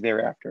 business days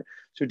thereafter.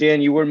 So,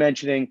 Dan, you were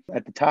mentioning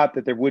at the top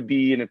that there would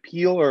be an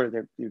appeal, or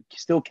there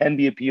still can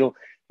be appeal.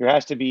 There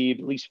has to be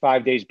at least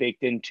 5 days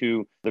baked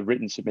into the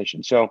written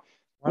submission. So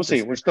we'll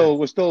see. We're still a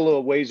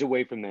little ways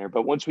away from there.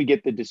 But once we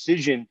get the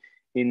decision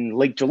in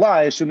late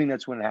July, assuming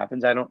that's when it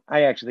happens,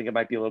 I actually think it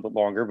might be a little bit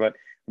longer, but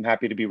I'm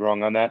happy to be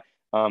wrong on that.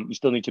 You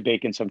still need to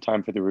bake in some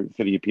time for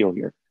the appeal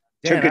here.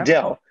 Dan,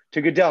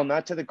 to Goodell,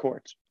 not to the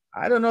courts.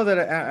 I don't know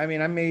that.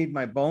 I made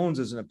my bones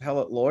as an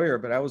appellate lawyer,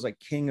 but I was like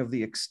king of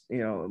the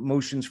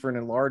motions for an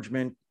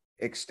enlargement,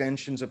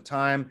 extensions of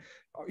time.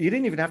 You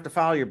didn't even have to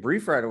file your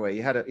brief right away.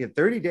 You had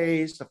 30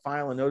 days to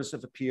file a notice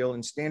of appeal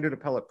in standard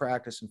appellate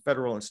practice in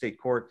federal and state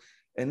court.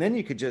 And then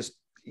you could just.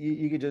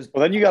 Well,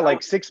 then you got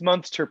like 6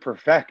 months to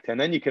perfect, and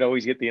then you could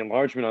always get the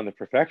enlargement on the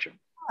perfection.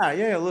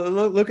 Yeah.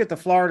 Look at the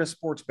Florida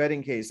sports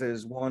betting case.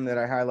 There's one that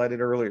I highlighted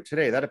earlier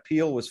today. That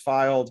appeal was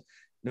filed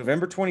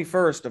November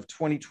 21st of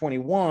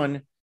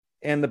 2021,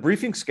 and the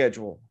briefing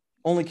schedule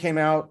only came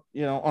out,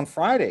 on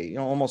Friday,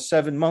 almost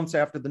 7 months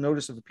after the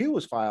notice of appeal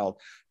was filed.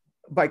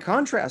 By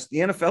contrast, the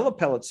NFL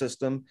appellate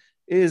system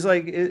is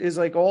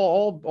like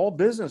all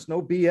business,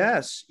 no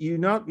BS. You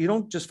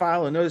don't just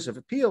file a notice of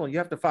appeal. You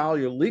have to file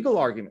your legal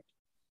argument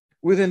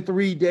within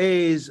 3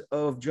 days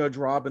of Judge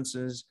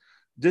Robinson's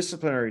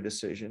disciplinary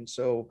decision.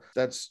 So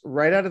that's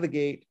right out of the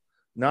gate,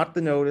 not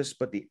the notice,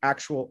 but the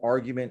actual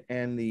argument.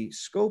 And the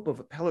scope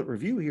of appellate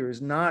review here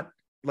is not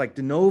like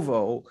de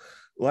novo,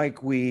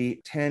 like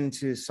we tend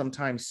to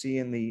sometimes see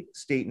in the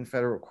state and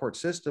federal court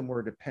system,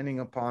 where depending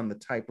upon the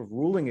type of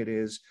ruling it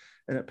is,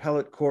 an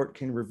appellate court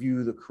can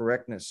review the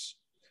correctness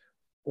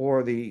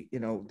or the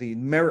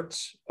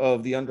merits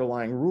of the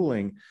underlying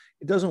ruling.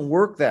 It doesn't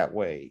work that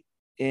way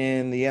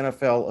in the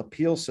NFL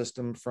appeal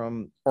system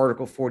from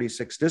Article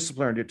 46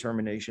 disciplinary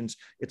determinations.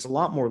 It's a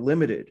lot more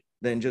limited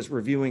than just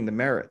reviewing the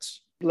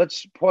merits.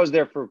 Let's pause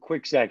there for a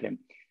quick second.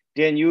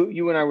 Dan,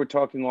 you and I were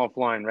talking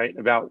offline, right,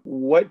 about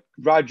what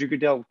Roger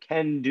Goodell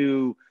can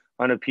do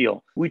on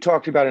appeal. We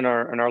talked about in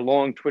our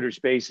long Twitter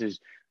spaces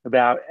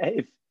about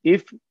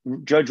if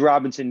Judge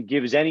Robinson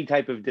gives any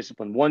type of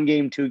discipline, 1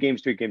 game, 2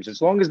 games, 3 games, as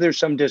long as there's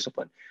some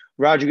discipline,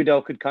 Roger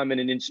Goodell could come in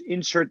and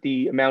insert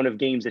the amount of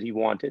games that he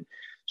wanted.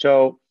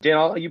 So,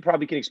 Dan, you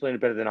probably can explain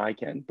it better than I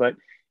can. But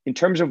in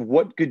terms of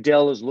what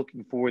Goodell is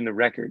looking for in the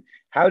record,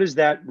 how does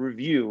that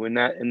review and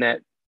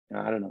that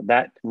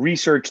that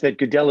research that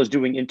Goodell is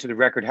doing into the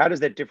record, how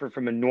does that differ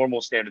from a normal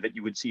standard that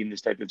you would see in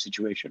this type of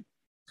situation?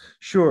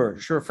 Sure.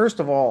 First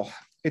of all,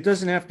 it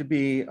doesn't have to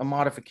be a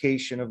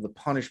modification of the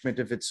punishment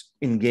if it's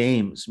in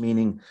games,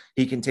 meaning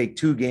he can take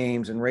 2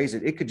 games and raise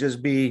it. It could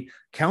just be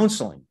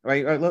counseling,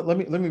 right? Let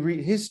me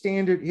read his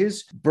standard.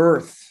 His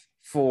birth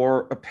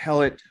for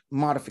appellate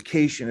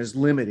modification is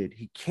limited.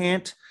 He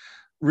can't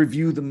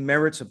review the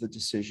merits of the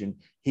decision.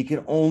 He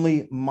can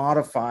only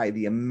modify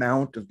the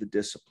amount of the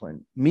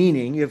discipline,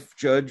 meaning if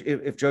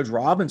Judge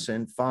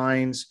Robinson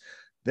finds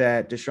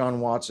that Deshaun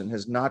Watson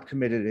has not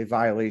committed a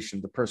violation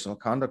of the personal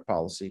conduct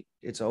policy,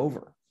 it's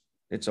over.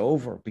 It's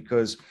over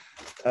because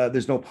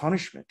there's no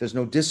punishment, there's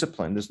no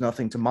discipline, there's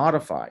nothing to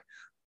modify.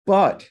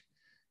 But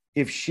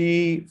if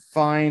she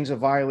finds a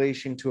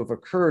violation to have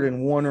occurred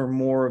in one or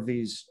more of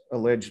these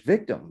alleged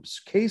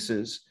victims'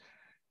 cases,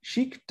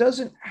 she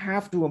doesn't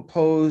have to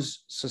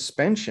impose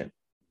suspension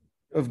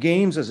of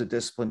games as a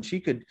discipline. She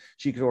could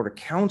order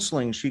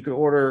counseling. She could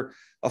order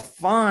a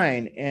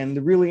fine. And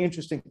the really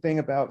interesting thing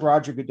about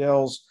Roger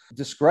Goodell's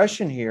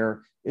discretion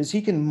here is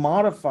he can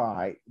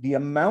modify the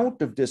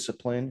amount of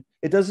discipline.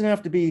 It doesn't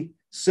have to be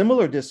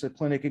similar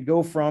discipline. It could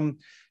go from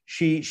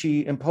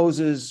she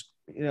imposes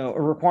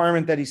a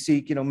requirement that he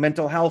seek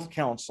mental health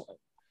counseling.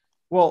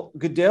 Well,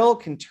 Goodell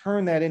can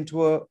turn that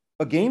into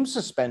a game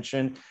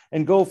suspension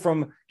and go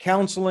from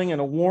counseling and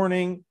a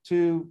warning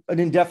to an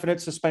indefinite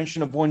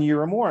suspension of 1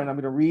 year or more. And I'm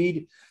going to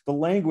read the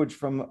language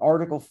from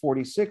Article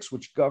 46,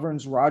 which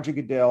governs Roger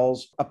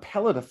Goodell's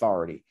appellate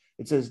authority.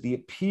 It says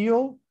the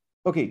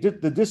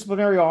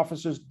disciplinary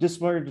officer's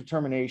disciplinary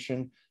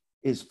determination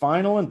is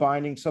final and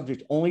binding,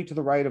 subject only to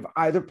the right of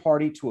either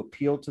party to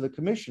appeal to the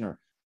commissioner.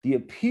 The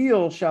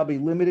appeal shall be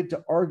limited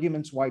to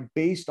arguments why,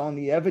 based on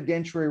the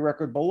evidentiary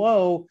record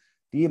below,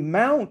 the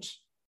amount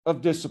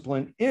of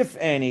discipline, if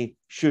any,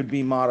 should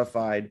be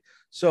modified.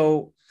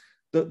 So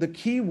The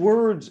key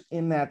words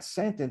in that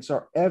sentence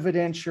are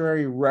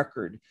evidentiary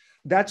record.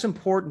 That's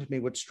important to me.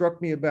 What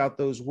struck me about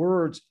those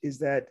words is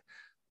that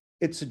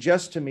it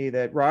suggests to me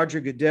that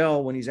Roger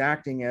Goodell, when he's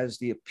acting as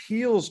the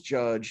appeals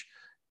judge,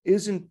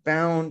 isn't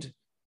bound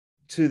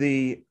to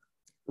the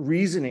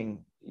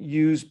reasoning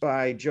used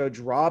by Judge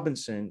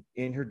Robinson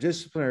in her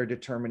disciplinary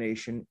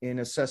determination in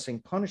assessing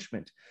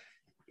punishment.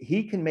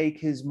 He can make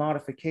his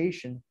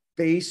modification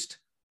based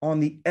on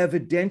the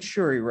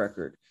evidentiary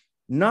record,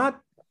 not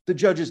the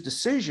judge's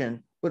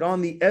decision, but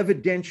on the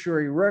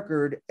evidentiary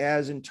record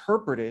as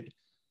interpreted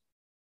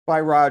by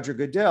Roger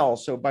Goodell.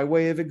 So by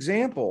way of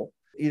example,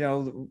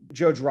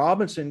 Judge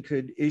Robinson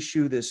could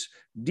issue this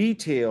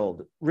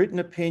detailed written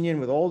opinion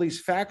with all these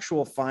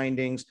factual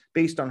findings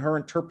based on her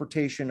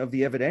interpretation of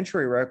the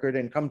evidentiary record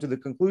and come to the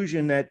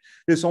conclusion that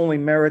this only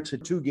merits a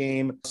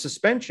 2-game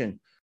suspension.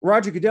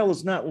 Roger Goodell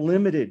is not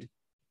limited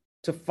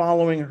to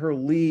following her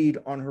lead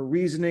on her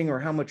reasoning or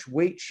how much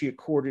weight she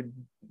accorded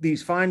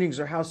these findings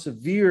or how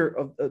severe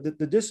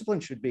the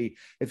discipline should be.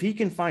 If he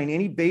can find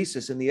any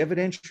basis in the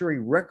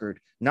evidentiary record,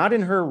 not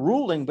in her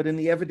ruling, but in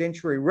the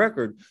evidentiary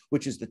record,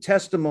 which is the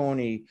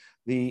testimony,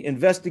 the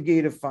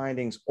investigative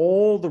findings,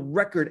 all the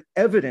record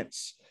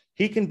evidence,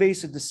 he can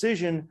base a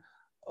decision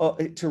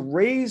to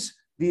raise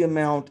the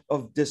amount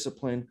of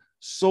discipline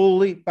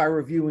solely by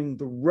reviewing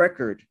the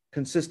record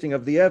consisting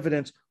of the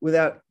evidence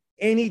without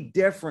any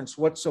deference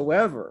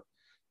whatsoever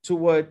to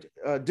what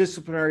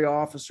disciplinary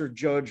officer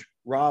Judge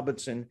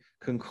Robinson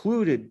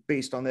concluded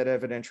based on that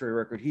evidentiary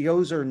record. He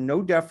owes her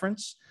no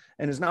deference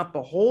and is not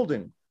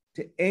beholden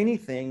to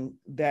anything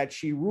that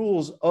she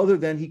rules other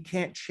than he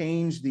can't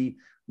change the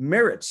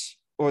merits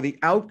or the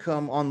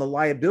outcome on the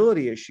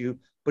liability issue,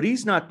 but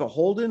he's not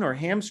beholden or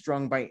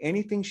hamstrung by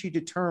anything she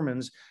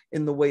determines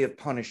in the way of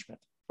punishment.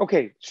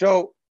 Okay,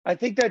 so I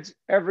think that's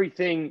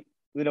everything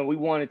we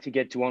wanted to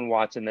get to on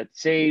Watson. That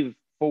save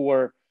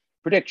for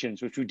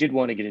predictions, which we did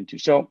want to get into.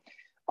 So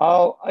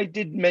I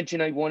did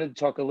mention I wanted to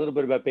talk a little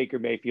bit about Baker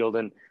Mayfield,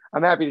 and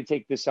I'm happy to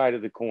take this side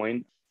of the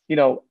coin.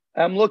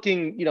 I'm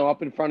looking,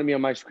 up in front of me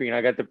on my screen.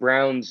 I got the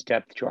Browns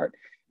depth chart.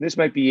 This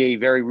might be a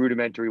very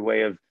rudimentary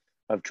way of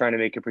trying to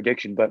make a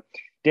prediction, but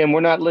Dan, we're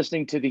not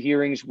listening to the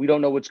hearings. We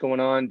don't know what's going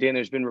on. Dan,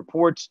 there's been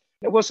reports.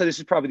 I will say this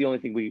is probably the only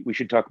thing we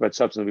should talk about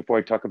substantively before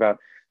I talk about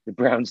the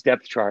Browns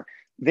depth chart.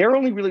 They're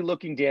only really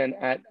looking, Dan,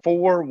 at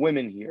 4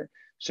 women here.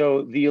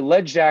 So the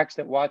alleged acts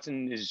that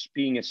Watson is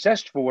being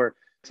assessed for,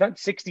 it's not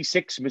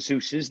 66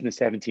 masseuses in the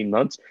 17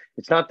 months.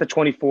 It's not the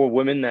 24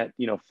 women that,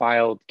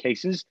 filed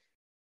cases.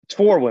 It's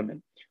 4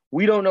 women.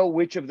 We don't know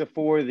which of the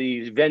 4,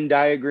 the Venn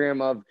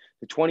diagram of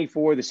the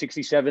 24, the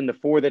 67, the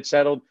 4 that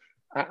settled.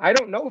 I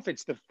don't know if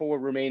it's the 4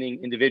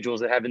 remaining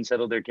individuals that haven't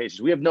settled their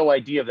cases. We have no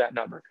idea of that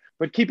number.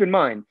 But keep in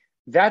mind,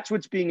 that's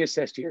what's being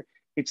assessed here.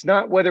 It's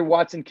not whether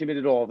Watson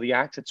committed all of the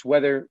acts. It's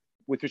whether,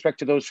 with respect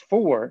to those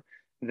 4,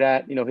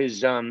 that,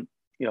 his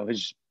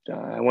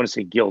I want to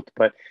say guilt,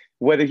 but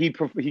whether he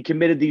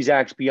committed these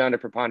acts beyond a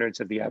preponderance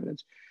of the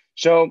evidence.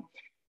 So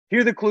here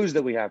are the clues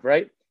that we have,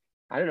 right?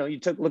 I don't know. You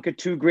look at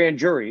 2 grand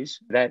juries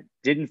that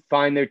didn't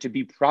find there to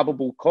be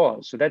probable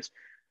cause. So that's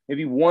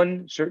maybe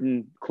one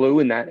certain clue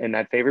in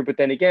that favor. But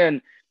then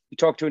again, you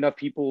talk to enough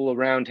people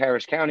around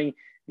Harris County,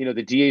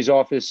 the DA's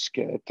office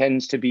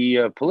tends to be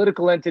a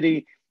political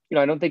entity.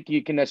 I don't think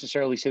you can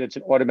necessarily say that's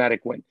an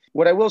automatic win.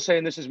 What I will say,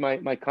 and this is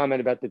my comment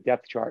about the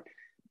depth chart,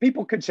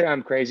 people could say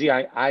I'm crazy.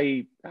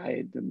 I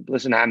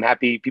listen, I'm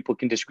happy. People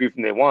can disagree if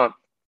they want.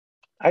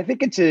 I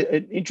think it's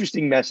an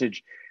interesting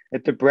message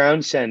that the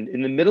Browns send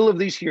in the middle of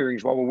these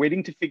hearings while we're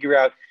waiting to figure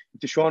out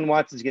if Deshaun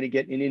Watson is going to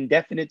get an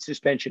indefinite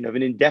suspension of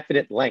an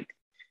indefinite length,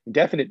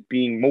 indefinite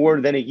being more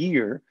than a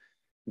year.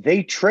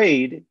 They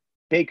trade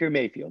Baker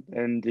Mayfield,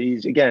 and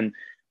he's, again,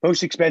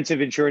 most expensive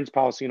insurance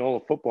policy in all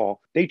of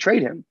football. They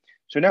trade him.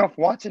 So now if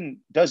Watson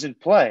doesn't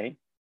play,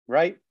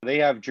 right, they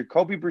have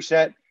Jacoby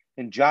Brissett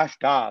and Josh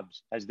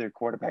Dobbs as their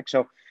quarterback.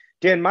 So,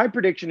 Dan, my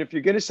prediction, if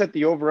you're going to set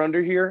the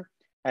over-under here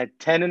at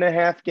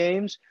 10.5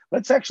 games,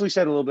 let's actually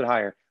set a little bit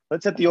higher.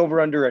 Let's set the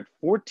over-under at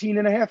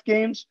 14.5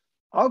 games.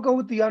 I'll go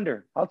with the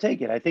under. I'll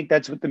take it. I think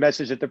that's what the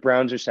message that the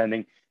Browns are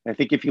sending. And I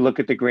think if you look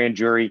at the grand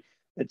jury,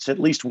 it's at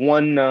least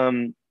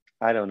one,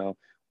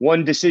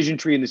 one decision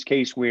tree in this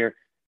case where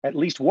at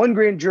least one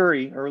grand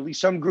jury, or at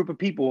least some group of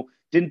people,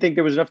 didn't think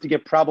there was enough to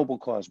get probable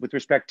cause with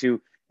respect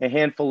to a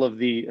handful of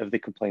the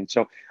complaints.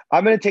 So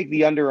I'm going to take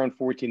the under on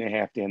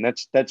 14.5, Dan.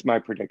 That's my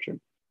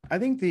prediction. I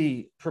think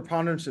the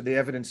preponderance of the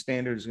evidence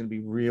standard is going to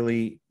be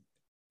really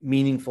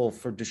meaningful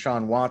for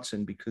Deshaun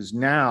Watson, because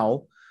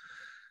now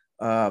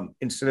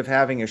instead of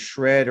having a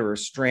shred or a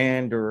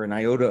strand or an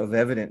iota of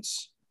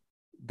evidence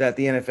that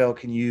the NFL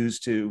can use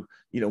to,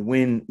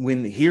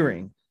 win the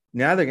hearing,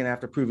 now they're going to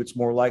have to prove it's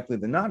more likely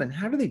than not. And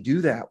how do they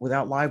do that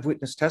without live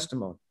witness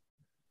testimony?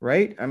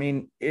 Right? I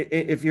mean,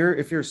 if you're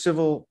a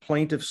civil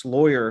plaintiff's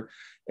lawyer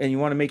and you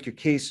want to make your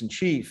case in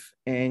chief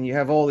and you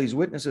have all these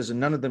witnesses and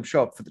none of them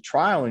show up for the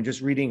trial and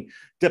just reading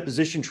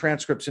deposition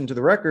transcripts into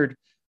the record,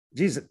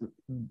 geez,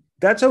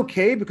 that's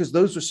okay because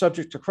those are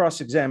subject to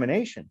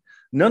cross-examination.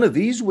 None of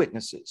these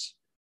witnesses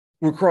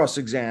were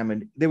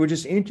cross-examined. They were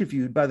just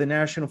interviewed by the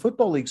National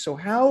Football League. So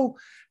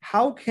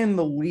how can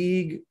the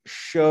league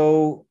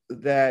show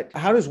that?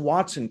 How does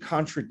Watson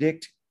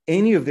contradict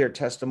any of their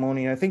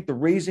testimony? And I think the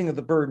raising of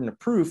the burden of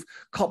proof,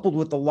 coupled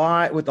with the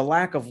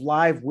lack of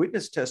live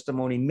witness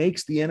testimony,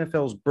 makes the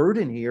NFL's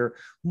burden here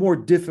more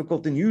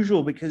difficult than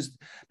usual, because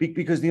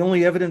the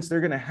only evidence they're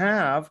going to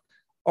have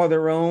are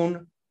their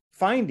own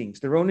findings,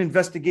 their own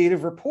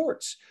investigative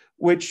reports,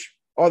 which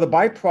are the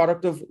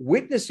byproduct of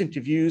witness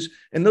interviews.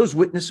 And those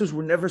witnesses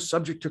were never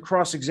subject to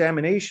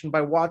cross-examination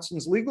by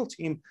Watson's legal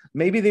team.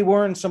 Maybe they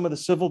were in some of the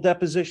civil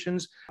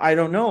depositions. I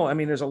don't know. I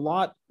mean, there's a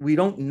lot we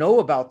don't know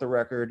about the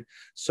record,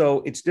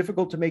 so it's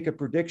difficult to make a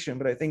prediction.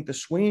 But I think the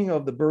swinging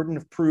of the burden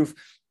of proof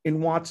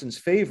in Watson's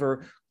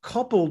favor,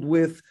 coupled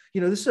with,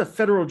 this is a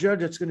federal judge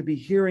that's going to be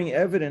hearing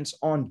evidence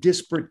on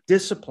disparate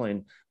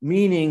discipline,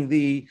 meaning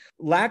the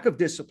lack of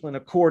discipline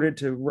accorded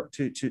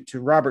to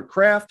Robert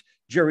Kraft,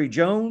 Jerry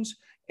Jones,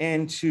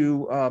 and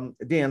to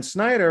Dan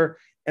Snyder.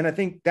 And I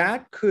think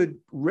that could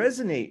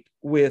resonate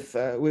with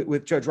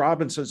Judge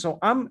Robinson. So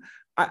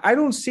I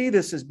don't see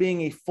this as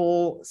being a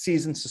full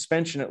season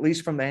suspension, at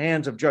least from the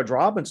hands of Judge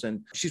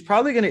Robinson. She's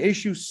probably going to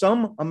issue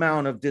some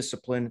amount of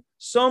discipline,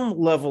 some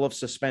level of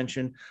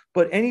suspension,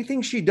 but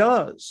anything she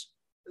does,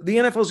 the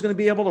NFL is going to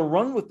be able to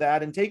run with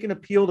that and take an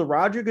appeal to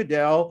Roger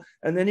Goodell,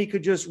 and then he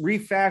could just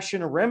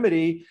refashion a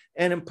remedy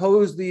and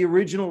impose the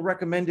original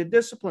recommended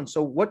discipline.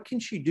 So what can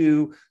she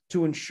do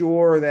to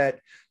ensure that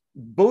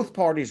both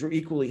parties are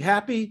equally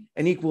happy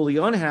and equally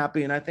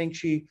unhappy? And I think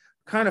she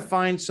kind of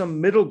finds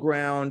some middle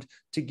ground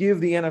to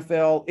give the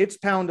NFL its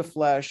pound of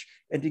flesh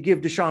and to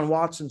give Deshaun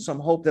Watson some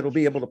hope that he'll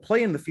be able to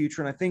play in the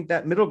future. And I think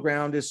that middle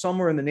ground is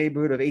somewhere in the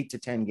neighborhood of 8 to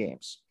 10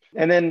 games.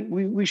 And then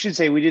we should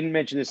say, we didn't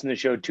mention this in the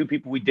show. Two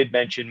people we did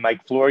mention,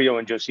 Mike Florio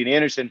and Josina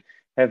Anderson,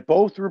 have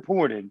both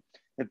reported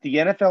that the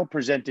NFL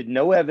presented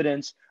no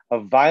evidence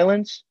of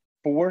violence,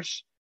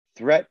 force,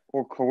 threat,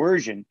 or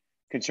coercion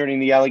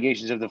concerning the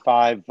allegations of the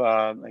five,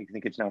 I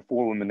think it's now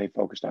 4 women they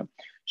focused on.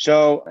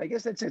 So I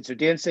guess that's it. So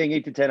Dan's saying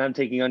 8 to 10, I'm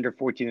taking under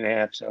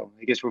 14.5. So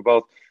I guess we're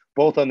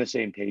both on the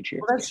same page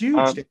here. Well, that's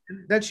huge.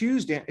 That's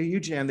huge,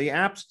 Dan. The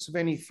absence of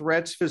any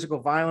threats, physical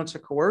violence, or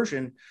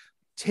coercion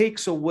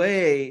takes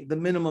away the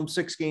minimum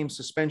 6-game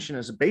suspension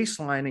as a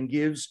baseline and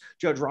gives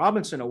Judge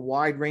Robinson a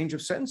wide range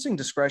of sentencing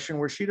discretion,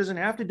 where she doesn't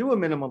have to do a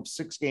minimum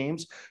 6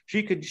 games.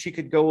 She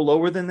could go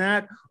lower than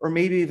that, or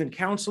maybe even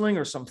counseling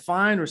or some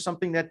fine or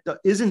something that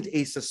isn't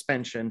a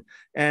suspension.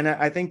 And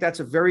I think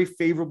that's a very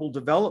favorable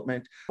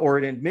development, or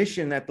an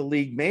admission that the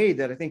league made,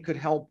 that I think could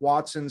help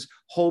Watson's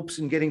hopes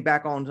in getting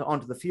back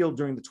onto the field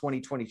during the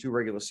 2022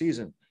 regular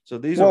season. So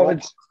these are all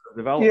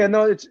developments. Yeah,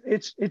 no,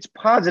 it's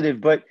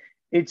positive, but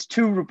it's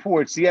 2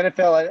 reports. The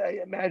NFL,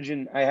 I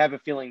imagine, I have a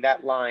feeling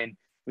that line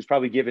was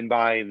probably given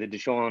by the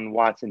Deshaun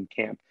Watson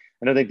camp.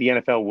 I don't think the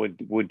NFL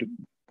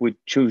would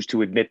choose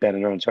to admit that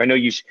on their own. So I know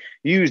you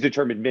use the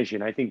term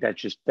admission. I think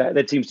that's just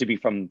that seems to be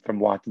from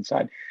Watson's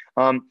side.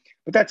 But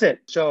that's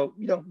it. So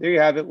there you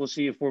have it. We'll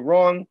see if we're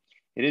wrong.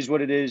 It is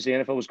what it is. The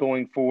NFL was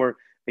going for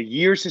a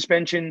year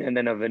suspension and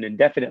then of an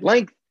indefinite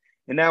length.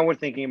 And now we're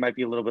thinking it might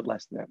be a little bit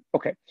less than that.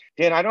 Okay.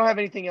 Dan, I don't have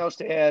anything else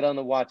to add on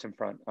the Watson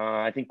front.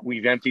 I think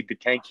we've emptied the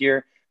tank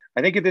here.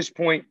 I think at this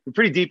point, we're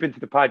pretty deep into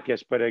the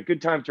podcast, but a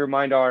good time to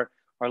remind our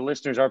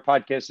listeners, our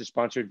podcast is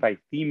sponsored by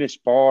Themis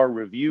Bar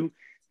Review,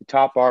 the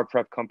top bar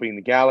prep company in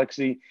the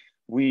galaxy.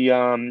 We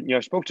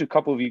spoke to a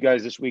couple of you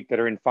guys this week that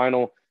are in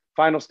final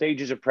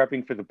stages of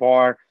prepping for the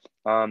bar.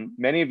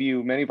 Many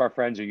of our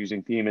friends are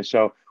using Themis.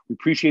 So we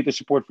appreciate the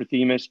support for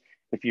Themis.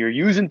 If you're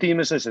using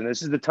Themis, listen,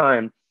 this is the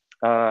time.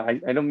 I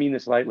don't mean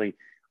this lightly.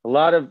 A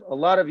lot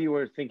of you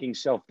are thinking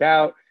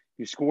self-doubt.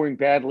 You're scoring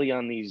badly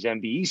on these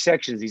MBE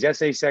sections, these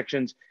essay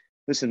sections.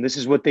 Listen, this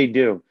is what they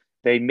do.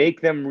 They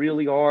make them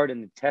really hard,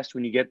 and the test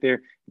when you get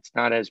there, it's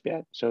not as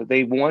bad. So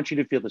they want you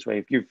to feel this way.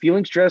 If you're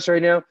feeling stressed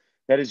right now,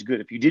 that is good.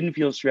 If you didn't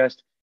feel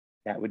stressed,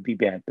 that would be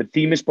bad. But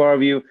Themis Bar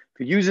Review, if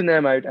you're using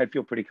them, I'd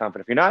feel pretty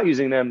confident. If you're not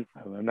using them,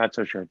 I'm not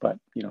so sure. But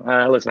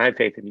listen, I have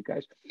faith in you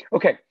guys.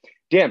 Okay,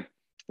 Dan.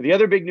 The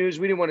other big news,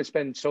 we didn't want to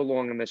spend so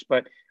long on this,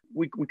 but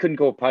we couldn't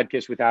go a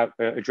podcast without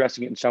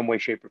addressing it in some way,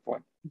 shape, or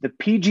form. The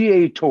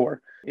PGA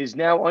Tour is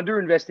now under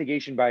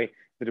investigation by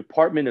the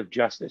Department of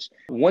Justice.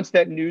 Once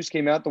that news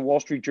came out, the Wall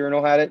Street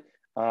Journal had it.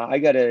 I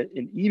got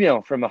an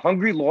email from a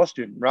hungry law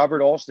student,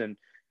 Robert Alston,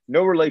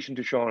 no relation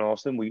to Sean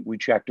Alston. We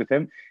checked with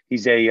him.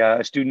 He's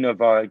a student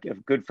of a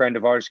good friend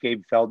of ours,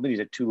 Gabe Feldman. He's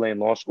at Tulane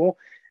Law School.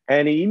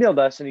 And he emailed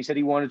us and he said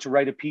he wanted to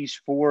write a piece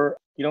for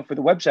the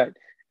website.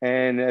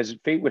 And as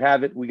fate would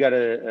have it, we got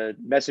a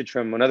message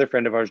from another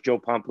friend of ours, Joe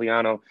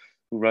Pompliano,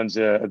 who runs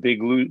a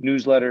big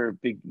newsletter,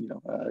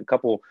 a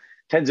couple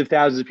tens of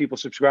thousands of people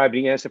subscribed.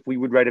 And he asked if we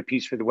would write a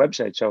piece for the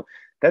website. So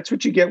that's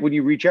what you get when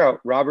you reach out.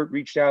 Robert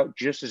reached out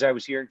just as I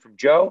was hearing from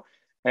Joe,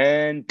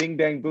 and bing,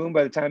 bang, boom.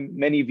 By the time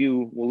many of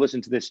you will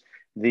listen to this,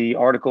 the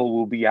article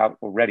will be out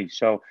already.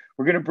 So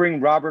we're going to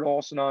bring Robert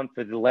Alston on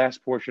for the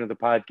last portion of the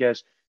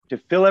podcast to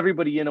fill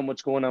everybody in on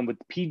what's going on with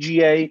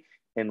PGA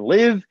and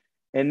LIV,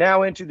 and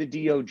now enter the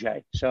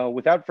DOJ. So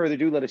without further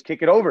ado, let us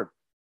kick it over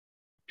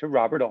to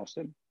Robert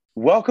Alston.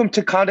 Welcome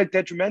to Conduct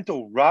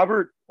Detrimental,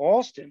 Robert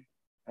Alston.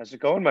 How's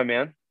it going, my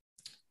man?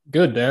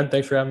 Good, Dan.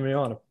 Thanks for having me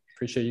on.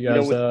 Appreciate you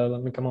guys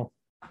letting me come on.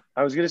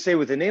 I was going to say,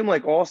 with a name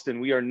like Alston,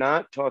 we are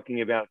not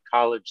talking about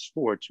college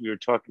sports. We are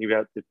talking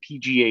about the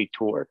PGA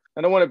Tour.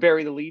 I don't want to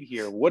bury the lead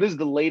here. What is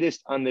the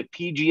latest on the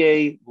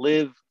PGA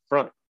Live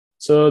front?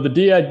 So the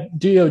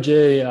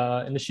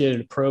DOJ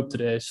initiated a probe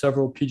today.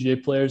 Several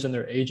PGA players and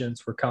their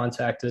agents were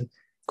contacted,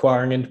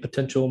 inquiring into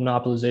potential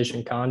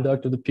monopolization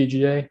conduct of the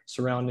PGA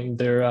surrounding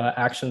their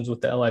actions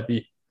with the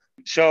LIV.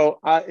 So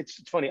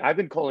it's funny. I've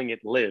been calling it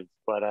Live,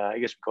 but I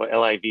guess we call it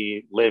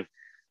LIV, Live.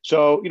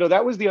 So,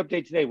 that was the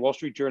update today. Wall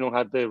Street Journal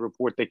had the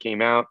report that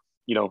came out,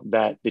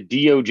 that the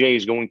DOJ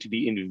is going to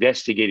be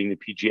investigating the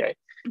PGA.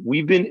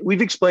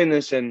 We've explained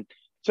this, and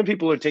some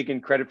people are taking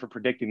credit for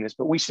predicting this,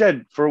 but we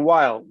said for a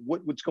while,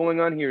 what's going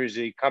on here is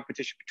a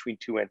competition between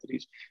two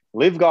entities,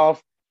 Live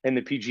Golf and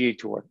the PGA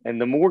Tour. And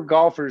the more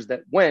golfers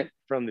that went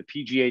from the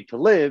PGA to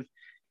Live,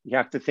 you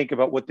have to think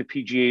about what the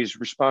PGA's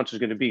response is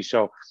going to be.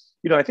 So,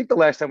 I think the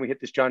last time we hit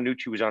this, John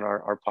Nucci was on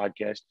our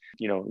podcast,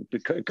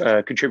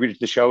 contributed to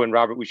the show. And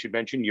Robert, we should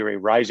mention you're a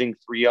rising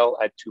 3L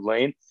at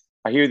Tulane.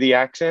 I hear the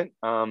accent.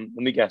 Let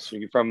me guess. Are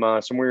you from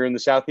somewhere in the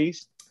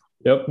Southeast?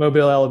 Yep,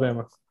 Mobile,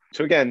 Alabama.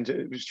 So again,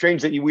 it's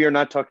strange that we are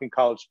not talking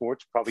college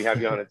sports. Probably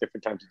have you on at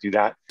different time to do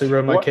that. I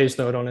wrote my case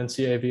note on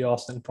NCAA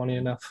Austin, funny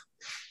enough.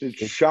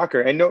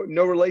 Shocker. And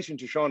no relation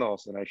to Sean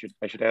Alston,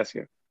 I should ask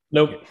you.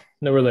 Nope,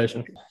 no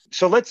relation.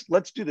 So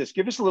let's do this.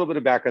 Give us a little bit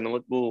of background,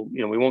 and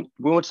we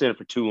won't stay in it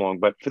for too long.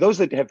 But for those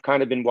that have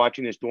kind of been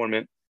watching this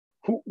dormant,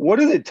 what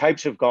are the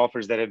types of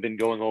golfers that have been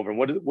going over,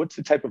 and what's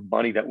the type of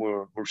money that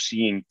we're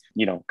seeing,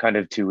 kind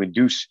of to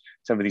induce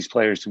some of these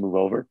players to move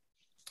over?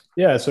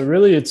 Yeah, so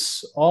really,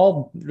 it's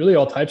all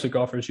types of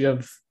golfers. You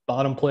have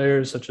bottom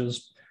players such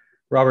as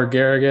Robert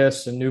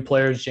Garrigus, and new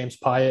players, James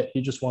Piot. He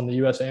just won the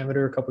U.S.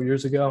 Amateur a couple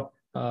years ago.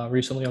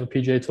 Recently on the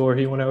PGA Tour,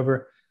 he went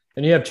over.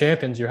 And you have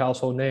champions, your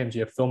household names.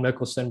 You have Phil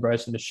Mickelson,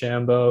 Bryson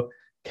DeChambeau,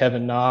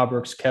 Kevin Na,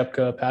 Brooks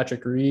Koepka,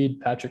 Patrick Reed,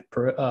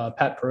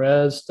 Pat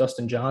Perez,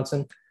 Dustin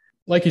Johnson.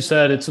 Like you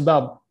said, it's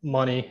about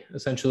money,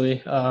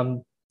 essentially.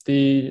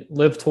 The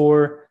Live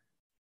Tour,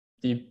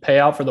 the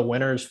payout for the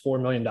winner is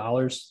 $4 million.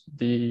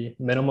 The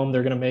minimum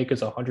they're going to make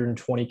is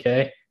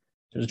 $120K.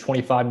 There's a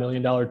 $25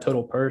 million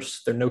total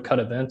purse. There are no cut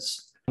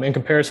events. In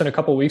comparison, a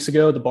couple of weeks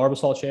ago, the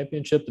Barbasol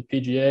Championship, the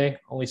PGA,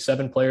 only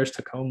 7 players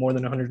took home more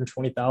than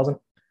 $120,000.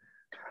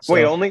 So,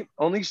 wait,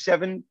 only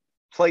 7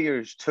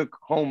 players took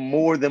home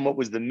more than what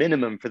was the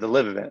minimum for the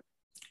Live event?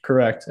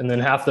 Correct. And then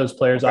half those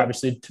players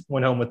obviously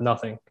went home with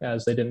nothing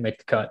as they didn't make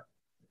the cut.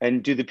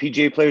 And do the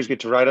PGA players get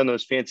to ride on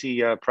those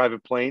fancy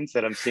private planes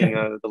that I'm seeing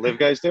the Live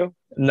guys do?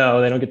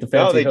 No, they don't get the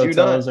fancy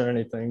hotels or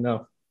anything.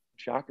 No.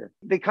 Shocker.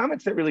 The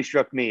comments that really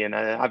struck me, and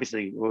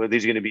obviously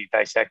these are going to be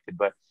dissected,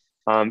 but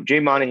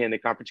Jay Monahan, the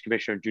conference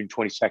commissioner on June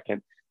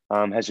 22nd,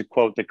 has a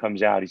quote that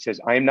comes out. He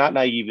says, "I am not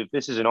naive. If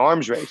this is an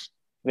arms race,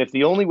 and if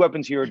the only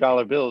weapons here are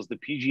dollar bills, the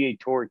PGA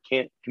Tour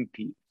can't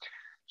compete."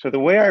 So the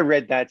way I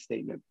read that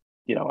statement,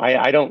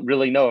 I don't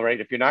really know, right?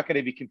 If you're not going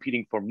to be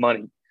competing for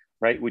money,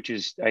 right, which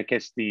is, I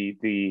guess,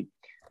 the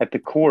at the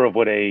core of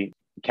what a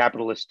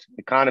capitalist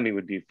economy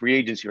would be, free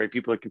agency, right?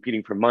 People are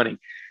competing for money.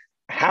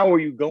 How are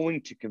you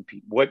going to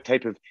compete? What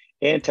type of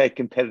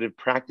anti-competitive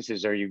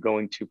practices are you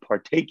going to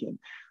partake in,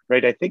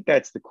 right? I think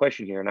that's the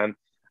question here. And I'm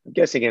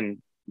guessing,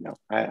 and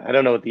I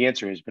don't know what the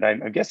answer is, but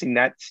I'm guessing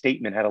that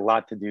statement had a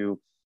lot to do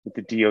with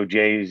the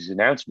DOJ's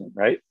announcement,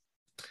 right?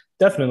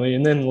 Definitely.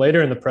 And then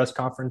later in the press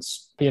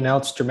conference, he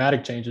announced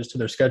dramatic changes to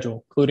their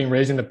schedule, including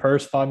raising the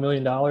purse $5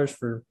 million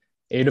for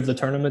 8 of the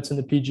tournaments in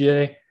the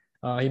PGA.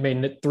 He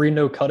made 3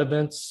 no-cut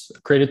events,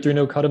 created 3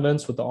 no-cut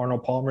events with the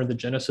Arnold Palmer, the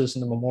Genesis,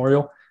 and the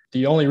Memorial.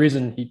 The only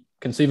reason he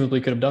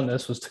conceivably could have done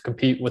this was to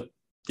compete with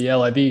the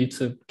LIV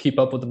to keep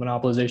up with the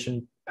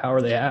monopolization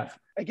power they have.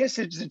 I guess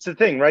it's the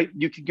thing, right?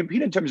 You can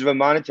compete in terms of a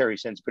monetary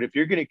sense, but if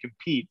you're going to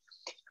compete,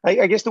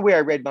 I guess the way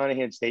I read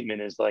Monahan's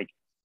statement is like,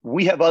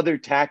 we have other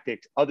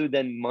tactics other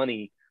than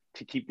money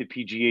to keep the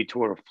PGA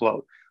Tour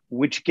afloat,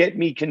 which get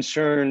me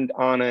concerned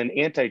on an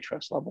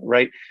antitrust level,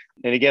 right?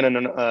 And again,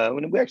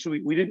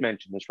 we did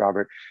mention this,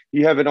 Robert.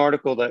 You have an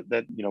article that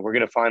we're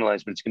going to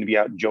finalize, but it's going to be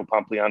out in Joe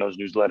Pompliano's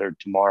newsletter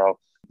tomorrow,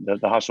 the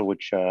Hustle,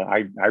 which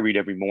I read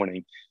every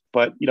morning.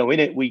 But in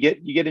it,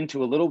 you get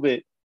into a little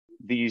bit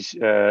these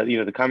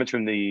the comments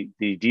from the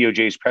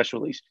DOJ's press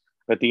release.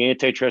 But the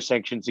antitrust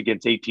sanctions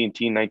against AT&T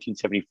in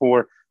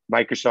 1974,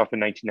 Microsoft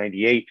in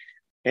 1998.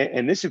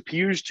 And this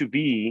appears to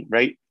be,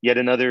 right, yet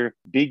another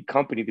big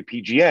company, the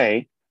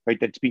PGA, right,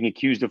 that's being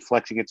accused of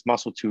flexing its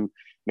muscle to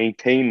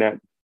maintain that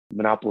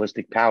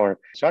monopolistic power.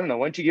 So I don't know.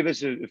 Why don't you give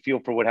us a feel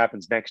for what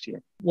happens next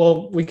year?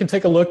 Well, we can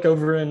take a look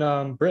over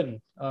in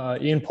Britain.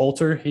 Ian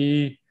Poulter,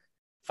 he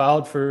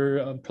filed for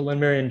a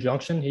preliminary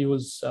injunction. He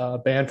was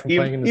banned from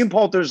playing in this. Ian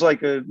Poulter's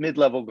like a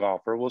mid-level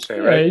golfer, we'll say,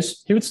 yeah, right?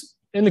 He was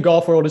in the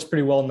golf world, is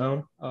pretty well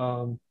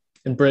known.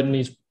 In Britain,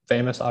 he's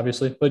famous,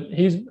 obviously, but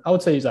I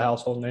would say he's a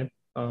household name.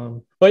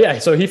 But yeah,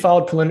 so he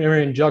filed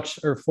preliminary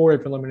injunction or for a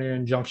preliminary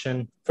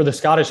injunction for the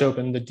Scottish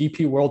Open, the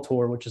DP World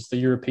Tour, which is the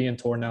European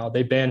tour now.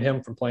 They banned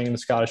him from playing in the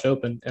Scottish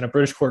Open, and a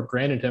British court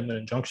granted him an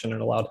injunction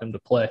and allowed him to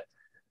play.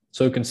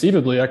 So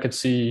conceivably, I could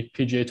see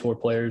PGA Tour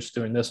players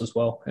doing this as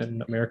well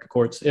in American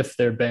courts if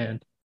they're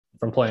banned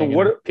from playing in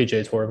a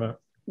PGA Tour event.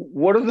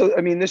 What are the?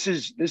 I mean, this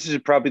is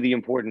probably the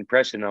important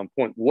precedent on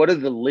point. What are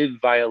the live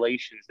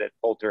violations that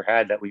Poulter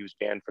had that he was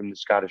banned from the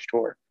Scottish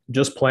Tour?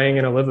 Just playing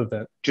in a live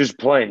event. Just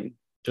playing.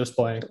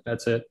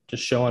 That's it.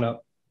 Just showing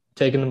up,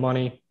 taking the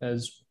money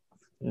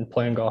and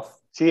playing golf.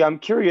 See, I'm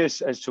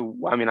curious as to.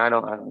 I mean, I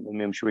don't. I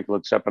mean, I'm sure we can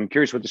look this up. I'm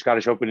curious what the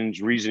Scottish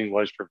Open's reasoning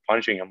was for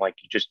punishing him. Like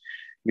you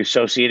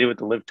associated with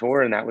the live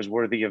tour, and that was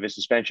worthy of a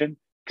suspension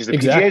because the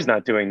PGA is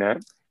not doing that.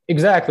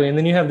 Exactly, and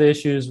then you have the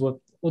issues with.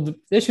 Well, the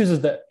issues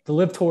is that the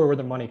live tour, where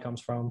the money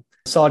comes from,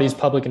 Saudi's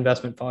public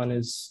investment fund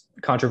is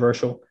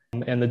controversial,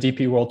 and the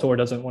DP World Tour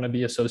doesn't want to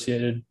be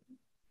associated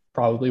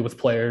probably with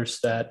players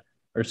that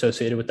are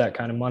associated with that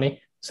kind of money.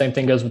 Same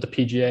thing goes with the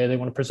PGA. They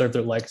want to preserve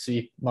their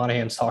legacy.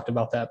 Monahan's talked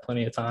about that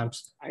plenty of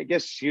times. I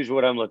guess here's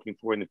what I'm looking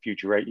for in the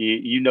future, right?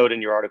 You note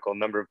in your article, a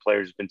number of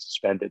players have been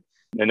suspended.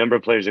 A number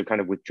of players have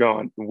kind of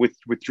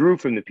withdrew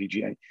from the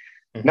PGA.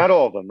 Mm-hmm. Not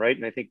all of them, right?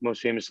 And I think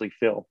most famously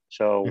Phil.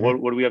 So what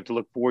do we have to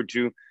look forward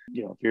to?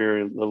 You know, if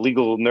you're a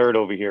legal nerd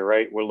over here,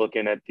 right? We're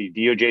looking at the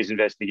DOJ's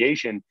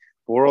investigation,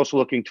 but we're also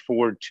looking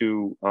forward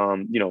to,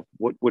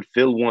 what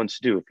Phil wants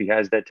to do. If he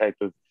has that type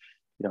of,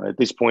 at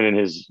this point in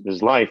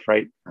his life,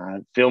 right?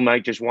 Phil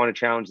might just want to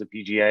challenge the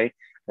PGA.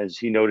 As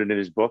he noted in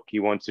his book, he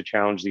wants to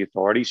challenge the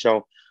authority.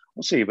 So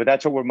we'll see, but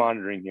that's what we're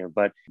monitoring here.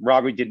 But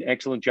Robert did an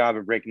excellent job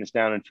of breaking this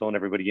down and filling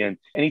everybody in.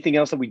 Anything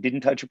else that we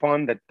didn't touch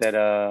upon that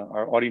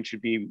our audience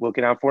should be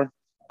looking out for?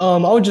 I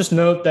would just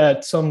note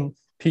that some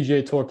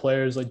PGA Tour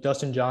players like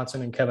Dustin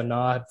Johnson and Kevin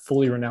Na have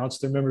fully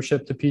renounced their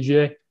membership to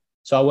PGA.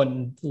 So I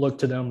wouldn't look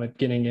to them at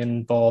getting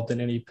involved in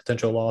any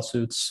potential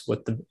lawsuits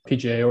with the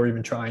PGA or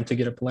even trying to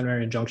get a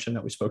preliminary injunction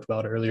that we spoke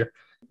about earlier.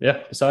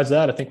 Yeah, besides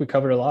that, I think we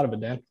covered a lot of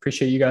it, Dan.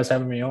 Appreciate you guys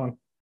having me on.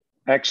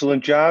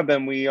 Excellent job.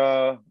 And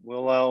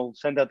we'll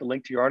send out the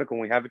link to your article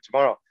when we have it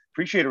tomorrow.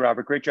 Appreciate it,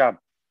 Robert. Great job.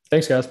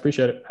 Thanks, guys.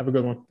 Appreciate it. Have a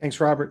good one. Thanks,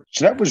 Robert.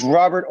 So that was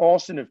Robert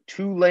Alston of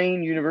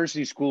Tulane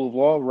University School of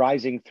Law,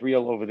 rising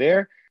 3-0 over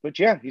there. But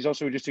yeah, he's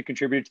also just a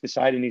contributor to the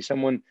site, and he's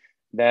someone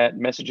that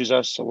messages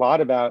us a lot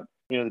about,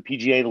 the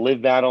PGA, the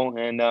live battle.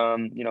 And,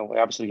 we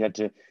obviously had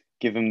to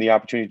give him the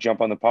opportunity to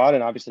jump on the pod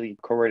and obviously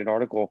co-write an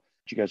article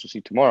that you guys will see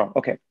tomorrow.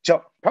 Okay.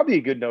 So probably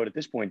a good note at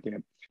this point,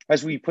 Dan,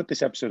 as we put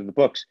this episode in the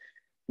books,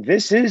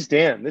 this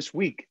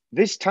week,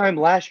 this time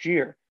last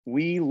year,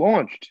 we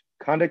launched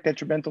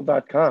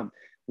conductdetrimental.com.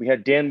 We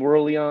had Dan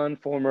Worley on,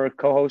 former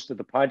co-host of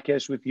the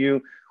podcast with you.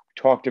 We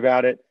talked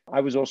about it.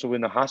 I was also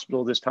in the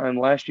hospital this time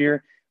last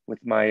year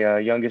with my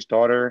youngest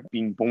daughter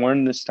being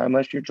born this time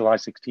last year, July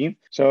 16th.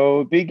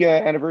 So big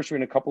anniversary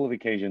on a couple of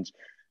occasions.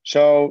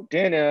 So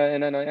Dan,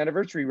 and on an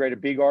anniversary, you write a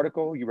big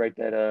article. You write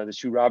that the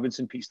Sue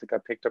Robinson piece that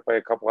got picked up by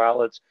a couple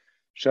outlets.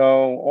 So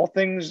all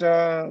things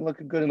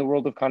looking good in the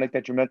world of Conduct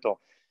Detrimental.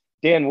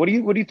 Dan, what do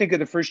you think of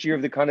the first year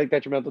of the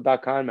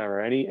conductdetrimental.com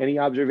member? Any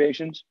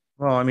observations?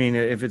 Well, I mean,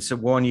 if it's a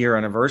 1 year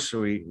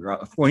anniversary,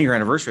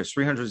 it's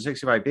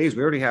 365 days.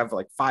 We already have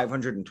like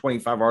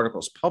 525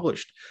 articles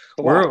published.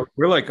 We're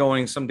like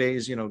going some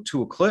days, 2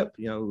 a clip,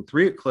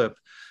 3 a clip.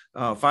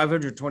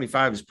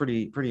 525 is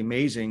pretty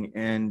amazing,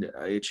 and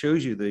it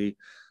shows you the,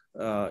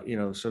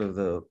 sort of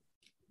the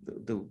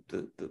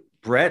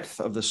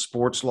breadth of the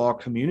sports law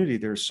community.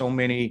 There's so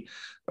many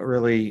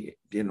really,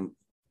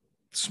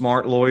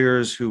 smart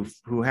lawyers who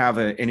have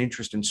an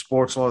interest in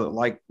sports law that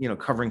like,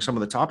 covering some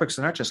of the topics.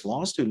 They're not just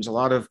law students. A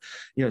lot of,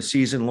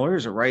 seasoned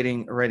lawyers are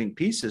writing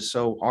pieces.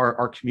 So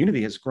our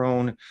community has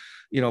grown,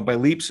 by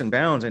leaps and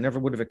bounds. I never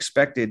would have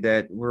expected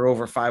that we're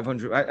over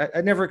 500. I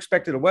never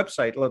expected a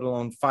website, let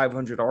alone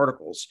 500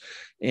 articles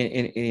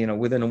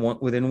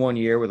within 1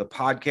 year, with a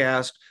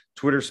podcast,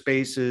 Twitter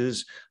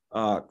Spaces,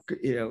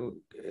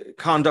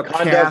 Conduct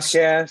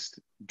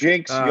Cast.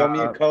 Jinx, you owe me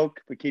a Coke.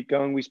 We keep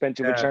going. We spend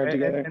too much time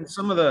together. And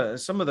some of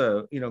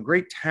the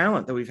great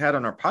talent that we've had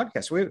on our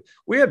podcast.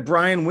 We had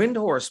Brian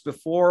Windhorst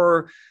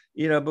before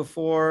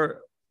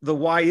the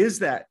Why Is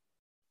That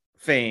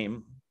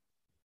fame.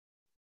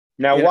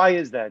 Now, why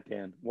is that,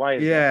 Dan? Why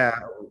is that?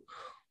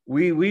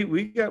 We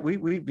got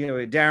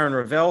Darren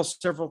Ravel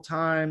several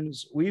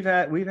times. We've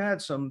had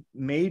some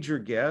major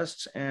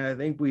guests, and I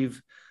think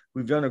we've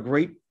done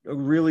a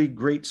really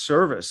great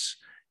service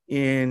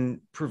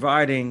in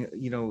providing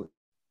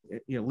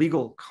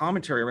legal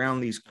commentary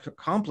around these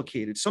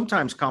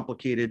sometimes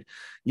complicated,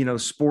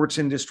 sports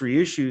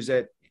industry issues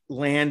that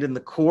land in the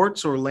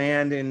courts or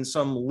land in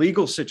some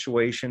legal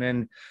situation.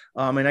 And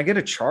I get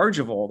a charge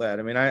of all that.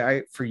 I mean,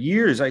 I for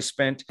years, I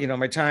spent,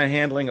 my time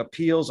handling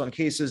appeals on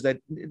cases that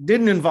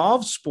didn't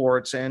involve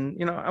sports.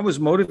 And, I was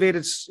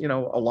motivated, a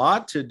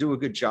lot to do a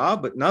good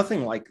job, but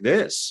nothing like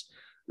this.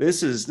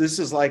 This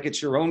is like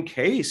it's your own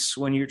case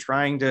when you're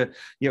trying to,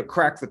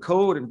 crack the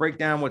code and break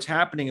down what's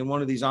happening in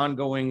one of these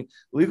ongoing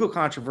legal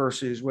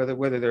controversies,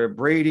 whether they're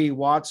Brady,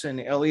 Watson,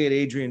 Elliott,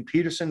 Adrian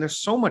Peterson. They're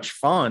so much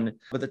fun,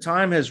 but the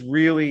time has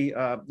really,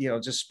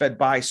 just sped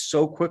by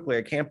so quickly.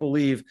 I can't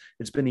believe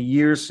it's been a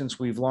year since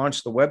we've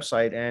launched the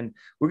website, and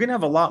we're going to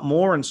have a lot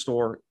more in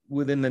store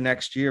within the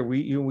next year.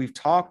 We've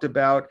talked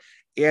about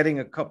adding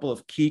a couple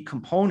of key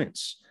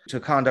components to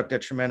Conduct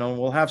Detrimental,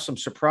 and we'll have some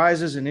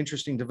surprises and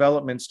interesting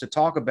developments to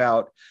talk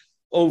about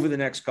over the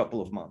next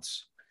couple of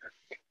months.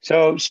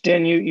 So,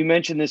 Stan, you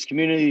mentioned this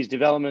community, these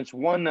developments.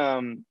 One,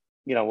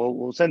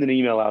 we'll send an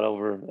email out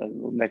over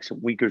next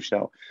week or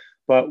so.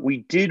 But we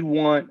did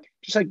want,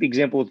 just like the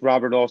example with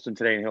Robert Alston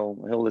today, and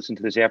he'll listen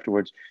to this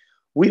afterwards.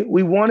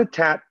 We want to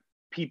tap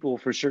people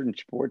for certain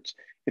sports.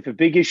 If a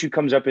big issue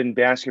comes up in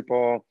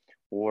basketball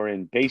or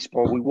in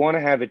baseball, we want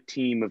to have a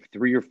team of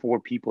 3 or 4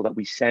 people that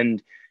we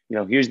send.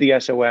 Here's the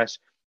SOS.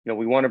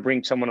 We want to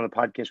bring someone on the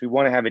podcast. We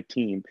want to have a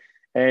team.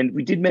 And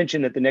we did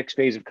mention that the next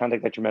phase of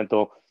Conduct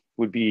Detrimental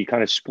would be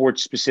kind of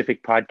sports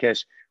specific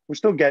podcasts. We're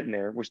still getting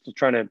there. We're still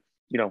trying to,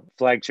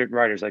 flag certain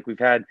writers. Like we've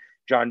had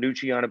John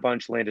Nucci on a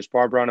bunch, Landis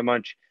Barber on a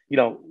bunch,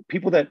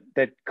 people that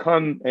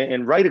come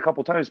and write a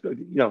couple times, but,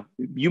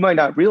 you might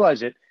not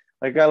realize it.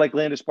 Like a guy like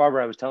Landis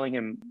Barber, I was telling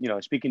him,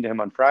 speaking to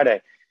him on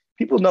Friday,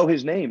 people know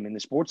his name in the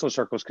sports law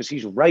circles because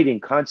he's writing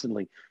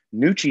constantly.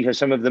 Nucci has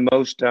some of the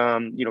most,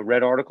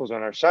 read articles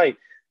on our site.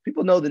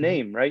 People know the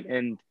name, right?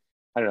 And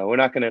I don't know, we're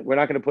not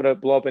gonna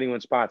blow up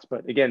anyone's spots,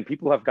 but again,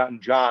 people have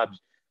gotten jobs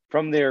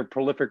from their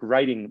prolific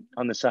writing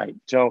on the site.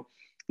 So,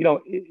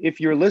 if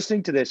you're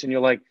listening to this and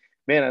you're like,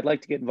 man, I'd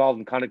like to get involved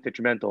in Conduct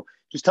Detrimental,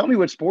 just tell me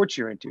what sports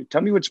you're into.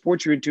 Tell me what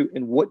sports you're into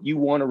and what you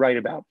want to write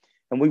about.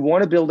 And we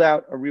want to build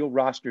out a real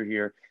roster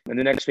here. And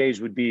the next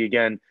phase would be,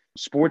 again,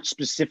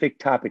 sports-specific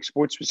topics,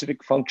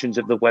 sports-specific functions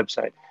of the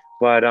website.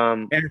 But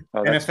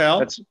NFL?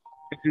 That's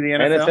the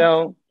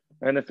NFL?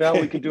 NFL,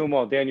 we could do them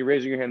all. Dan, you're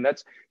raising your hand.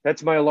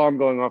 That's my alarm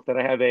going off that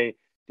I have Dan,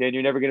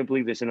 you're never going to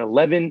believe this, an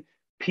 11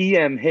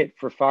 p.m. hit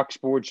for Fox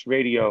Sports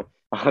Radio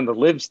on the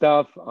live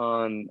stuff,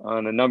 on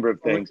a number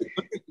of things.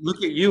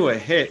 Look at you, a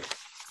hit.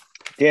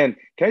 Dan,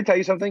 can I tell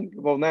you something?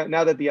 Well,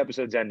 now that the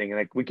episode's ending,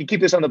 and we can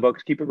keep this on the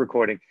books, keep it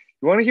recording.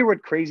 You want to hear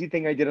what crazy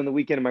thing I did on the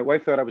weekend? And my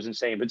wife thought I was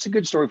insane, but it's a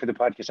good story for the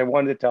podcast. I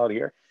wanted to tell it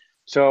here.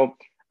 So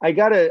I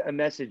got a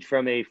message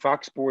from a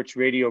Fox Sports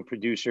Radio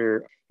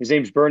producer. His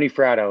name's Bernie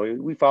Fratto.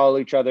 We follow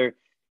each other.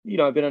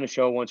 I've been on a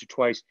show once or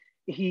twice.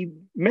 He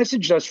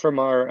messaged us from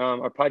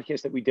our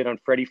podcast that we did on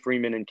Freddie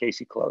Freeman and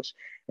Casey Close.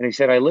 And he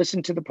said, I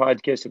listened to the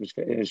podcast.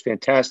 It was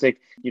fantastic.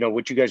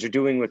 What you guys are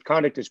doing with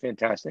Conduct is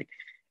fantastic.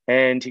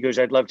 And he goes,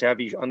 I'd love to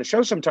have you on the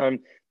show sometime.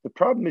 The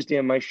problem is,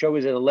 Dan, my show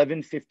is at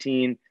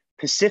 11:15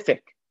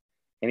 Pacific.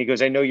 And he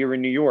goes, I know you're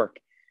in New York.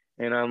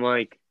 And I'm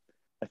like,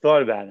 I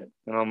thought about it.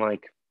 And I'm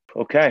like,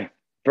 okay,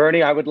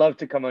 Bernie, I would love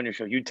to come on your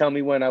show. You tell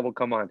me when I will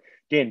come on.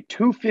 Dan,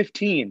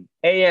 2:15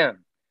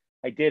 a.m.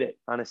 I did it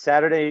on a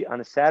Saturday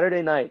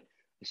night.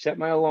 I set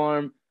my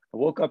alarm. I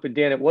woke up, and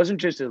Dan, it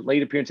wasn't just a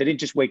late appearance. I didn't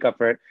just wake up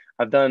for it.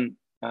 I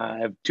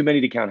have too many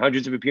to count,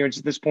 hundreds of appearances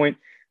at this point.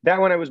 That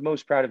one I was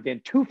most proud of,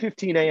 Dan.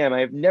 2:15 a.m.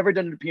 I have never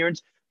done an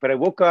appearance, but I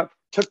woke up,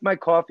 took my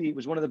coffee. It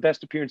was one of the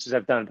best appearances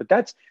I've done. But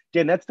that's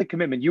the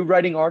commitment. You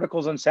writing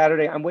articles on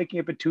Saturday. I'm waking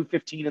up at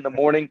 2:15 in the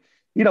morning.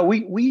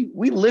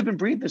 We live and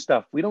breathe this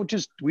stuff. We don't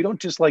just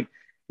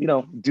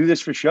do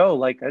this for show.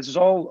 Like, this is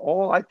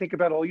all I think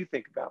about, all you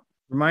think about.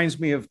 Reminds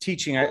me of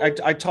teaching.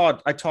 I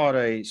taught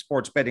a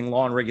sports betting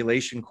law and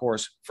regulation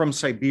course from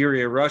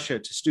Siberia, Russia,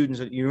 to students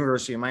at the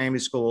University of Miami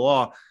School of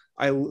Law.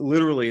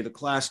 The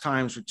class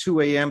times were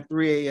 2 a.m.,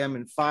 3 a.m.,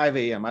 and 5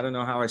 a.m. I don't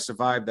know how I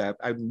survived that.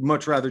 I'd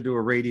much rather do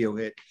a radio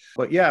hit.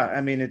 But yeah,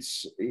 I mean,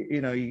 it's,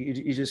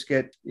 you just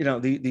get,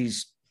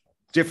 these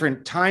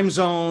different time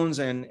zones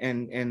and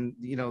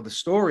the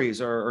stories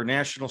are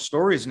national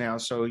stories now.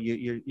 So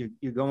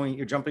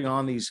you're jumping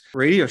on these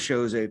radio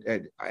shows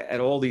at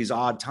all these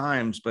odd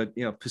times, but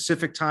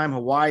Pacific time,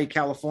 Hawaii,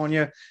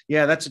 California.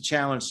 Yeah, that's a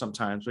challenge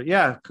sometimes, but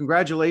yeah,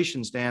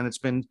 congratulations, Dan. It's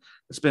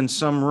been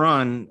some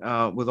run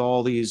with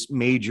all these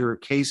major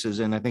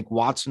cases. And I think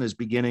Watson is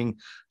beginning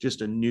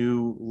just a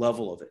new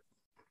level of it.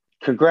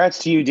 Congrats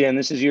to you, Dan.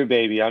 This is your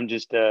baby. I'm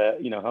just,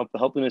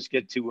 helping us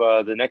get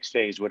to the next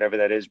phase, whatever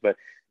that is. But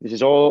this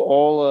is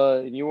all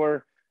in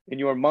your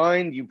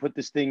mind. You put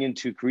this thing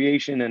into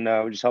creation, and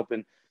we're just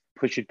helping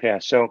push it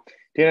past. So,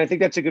 Dan, I think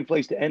that's a good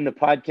place to end the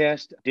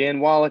podcast.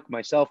 Dan Wallach,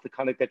 myself, the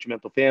Conduct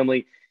Detrimental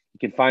family.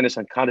 You can find us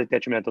on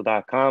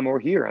conductdetrimental.com or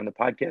here on the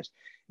podcast.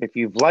 If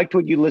you've liked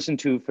what you listened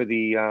to for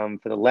the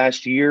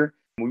last year,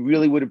 we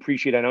really would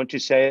appreciate it. I don't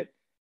just say it.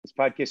 This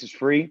podcast is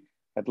free.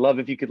 I'd love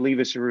if you could leave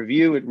us a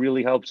review. It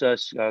really helps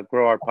us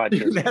grow our podcast.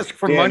 You could ask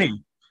for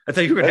money. I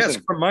thought you would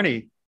ask for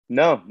money.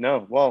 No.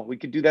 Well, we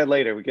could do that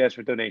later. We could ask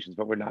for donations,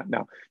 but we're not.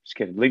 No, just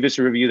kidding. Leave us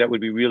a review. That would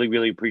be really,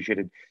 really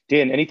appreciated.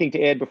 Dan, anything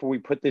to add before we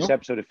put this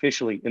episode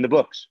officially in the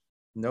books?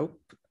 Nope.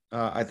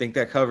 I think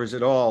that covers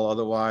it all.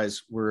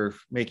 Otherwise, we're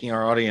making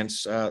our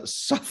audience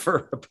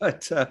suffer.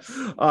 But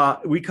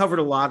we covered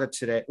a lot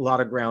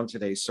of ground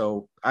today.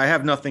 So I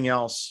have nothing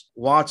else.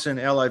 Watson,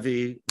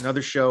 LIV,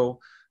 another show,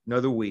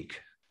 another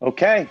week.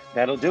 Okay,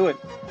 that'll do it.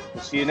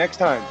 We'll see you next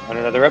time on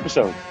another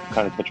episode of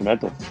Kind of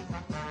Detrimental.